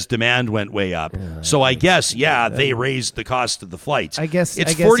up as demand went way up. So I guess, they raised the cost of the flights. I guess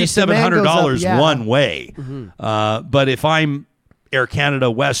it's $4,700 one way. Mm-hmm. But if I'm Air Canada,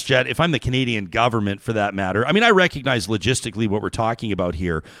 WestJet, if I'm the Canadian government for that matter, I mean, I recognize logistically what we're talking about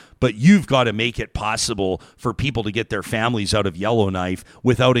here, but you've got to make it possible for people to get their families out of Yellowknife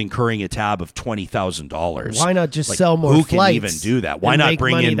without incurring a tab of $20,000. Why not just sell more flights? Who flights? can even do that? Why not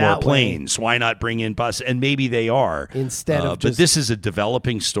bring in more planes? Why not bring in buses? And maybe they are. Instead of But this is a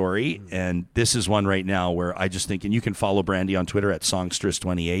developing story, and this is one right now where I just think, and you can follow Brandy on Twitter at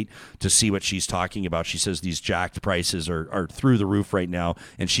Songstress28 to see what she's talking about. She says these jacked prices are through the roof right now,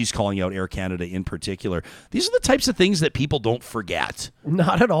 and she's calling out Air Canada in particular. These are the types of things that people don't forget.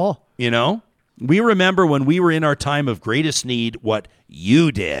 Not at all. We remember when we were in our time of greatest need, what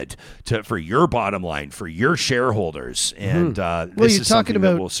you did for your bottom line, for your shareholders. And this is something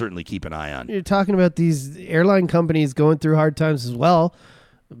that we'll certainly keep an eye on. You're talking about these airline companies going through hard times as well.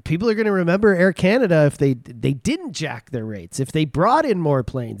 People are going to remember Air Canada if they didn't jack their rates, if they brought in more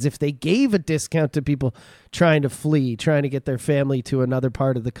planes, if they gave a discount to people trying to flee, trying to get their family to another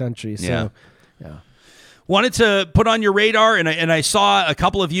part of the country. So, yeah. Wanted to put on your radar, and I saw a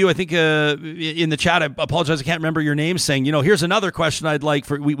couple of you, I think in the chat, I apologize, I can't remember your name, saying, here's another question I'd like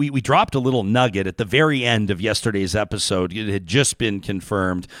for, we dropped a little nugget at the very end of yesterday's episode. It had just been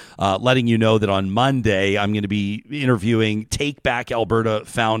confirmed, letting you know that on Monday, I'm going to be interviewing Take Back Alberta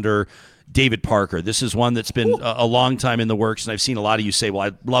founder David Parker. This is one that's been a long time in the works, and I've seen a lot of you say, well,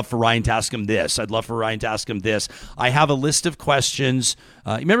 I'd love for Ryan to ask him this. I'd love for Ryan to ask him this. I have a list of questions.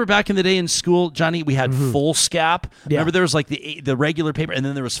 You remember back in the day in school, Johnny, we had foolscap. Yeah. Remember there was like the regular paper, and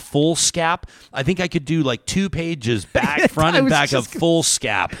then there was foolscap. I think I could do like 2 pages back, front and back of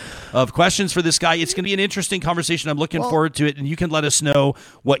foolscap of questions for this guy. It's going to be an interesting conversation. I'm looking forward to it, and you can let us know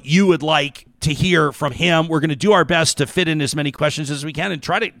what you would like to hear from him. We're going to do our best to fit in as many questions as we can and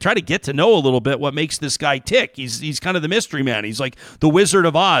try to get to know a little bit what makes this guy tick. He's kind of the mystery man. He's like the Wizard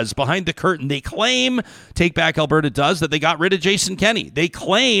of Oz behind the curtain. They claim, Take Back Alberta does, that they got rid of Jason Kenney. They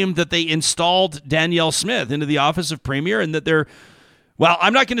claim that they installed Danielle Smith into the office of Premier and that they're, well,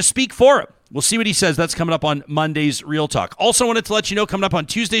 I'm not going to speak for him. We'll see what he says. That's coming up on Monday's Real Talk. Also wanted to let you know, coming up on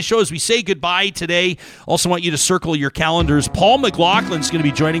Tuesday's show as we say goodbye today, also want you to circle your calendars. Paul McLaughlin's going to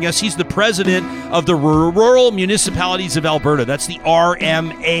be joining us. He's the president of the Rural Municipalities of Alberta. That's the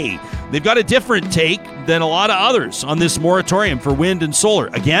RMA. They've got a different take than a lot of others on this moratorium for wind and solar.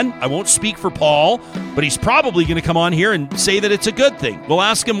 Again, I won't speak for Paul, but he's probably going to come on here and say that it's a good thing. We'll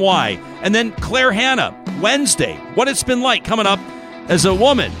ask him why. And then Claire Hanna, Wednesday, what it's been like coming up as a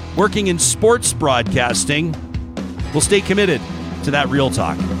woman working in sports broadcasting. We'll stay committed to that Real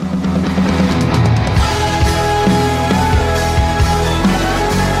Talk.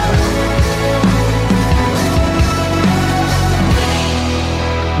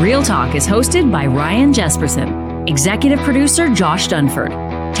 Real Talk is hosted by Ryan Jesperson, executive producer Josh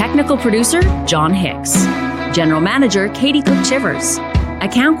Dunford, technical producer John Hicks, general manager Katie Cook-Chivers,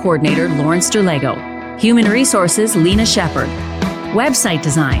 account coordinator Lawrence Derlego, human resources Lena Shepard, website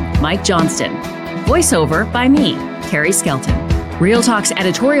design Mike Johnston, voiceover by me, Carrie Skelton. Real Talk's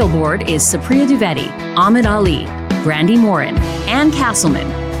editorial board is Supriya Dwivedi, Ahmed Ali, Brandy Morin, Ann Castleman,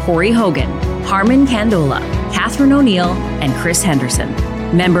 Corey Hogan, Harman Kandola, Catherine O'Neill, and Chris Henderson.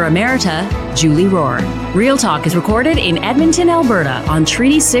 Member Emerita, Julie Rohr. Real Talk is recorded in Edmonton, Alberta on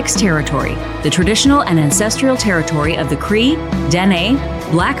Treaty 6 territory, the traditional and ancestral territory of the Cree, Dene,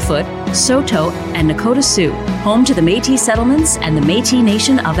 Blackfoot, Saulteaux, and Nakota Sioux, home to the Métis settlements and the Métis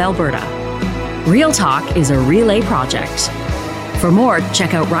Nation of Alberta. Real Talk is a relay project. For more,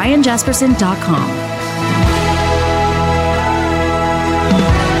 check out ryanjesperson.com.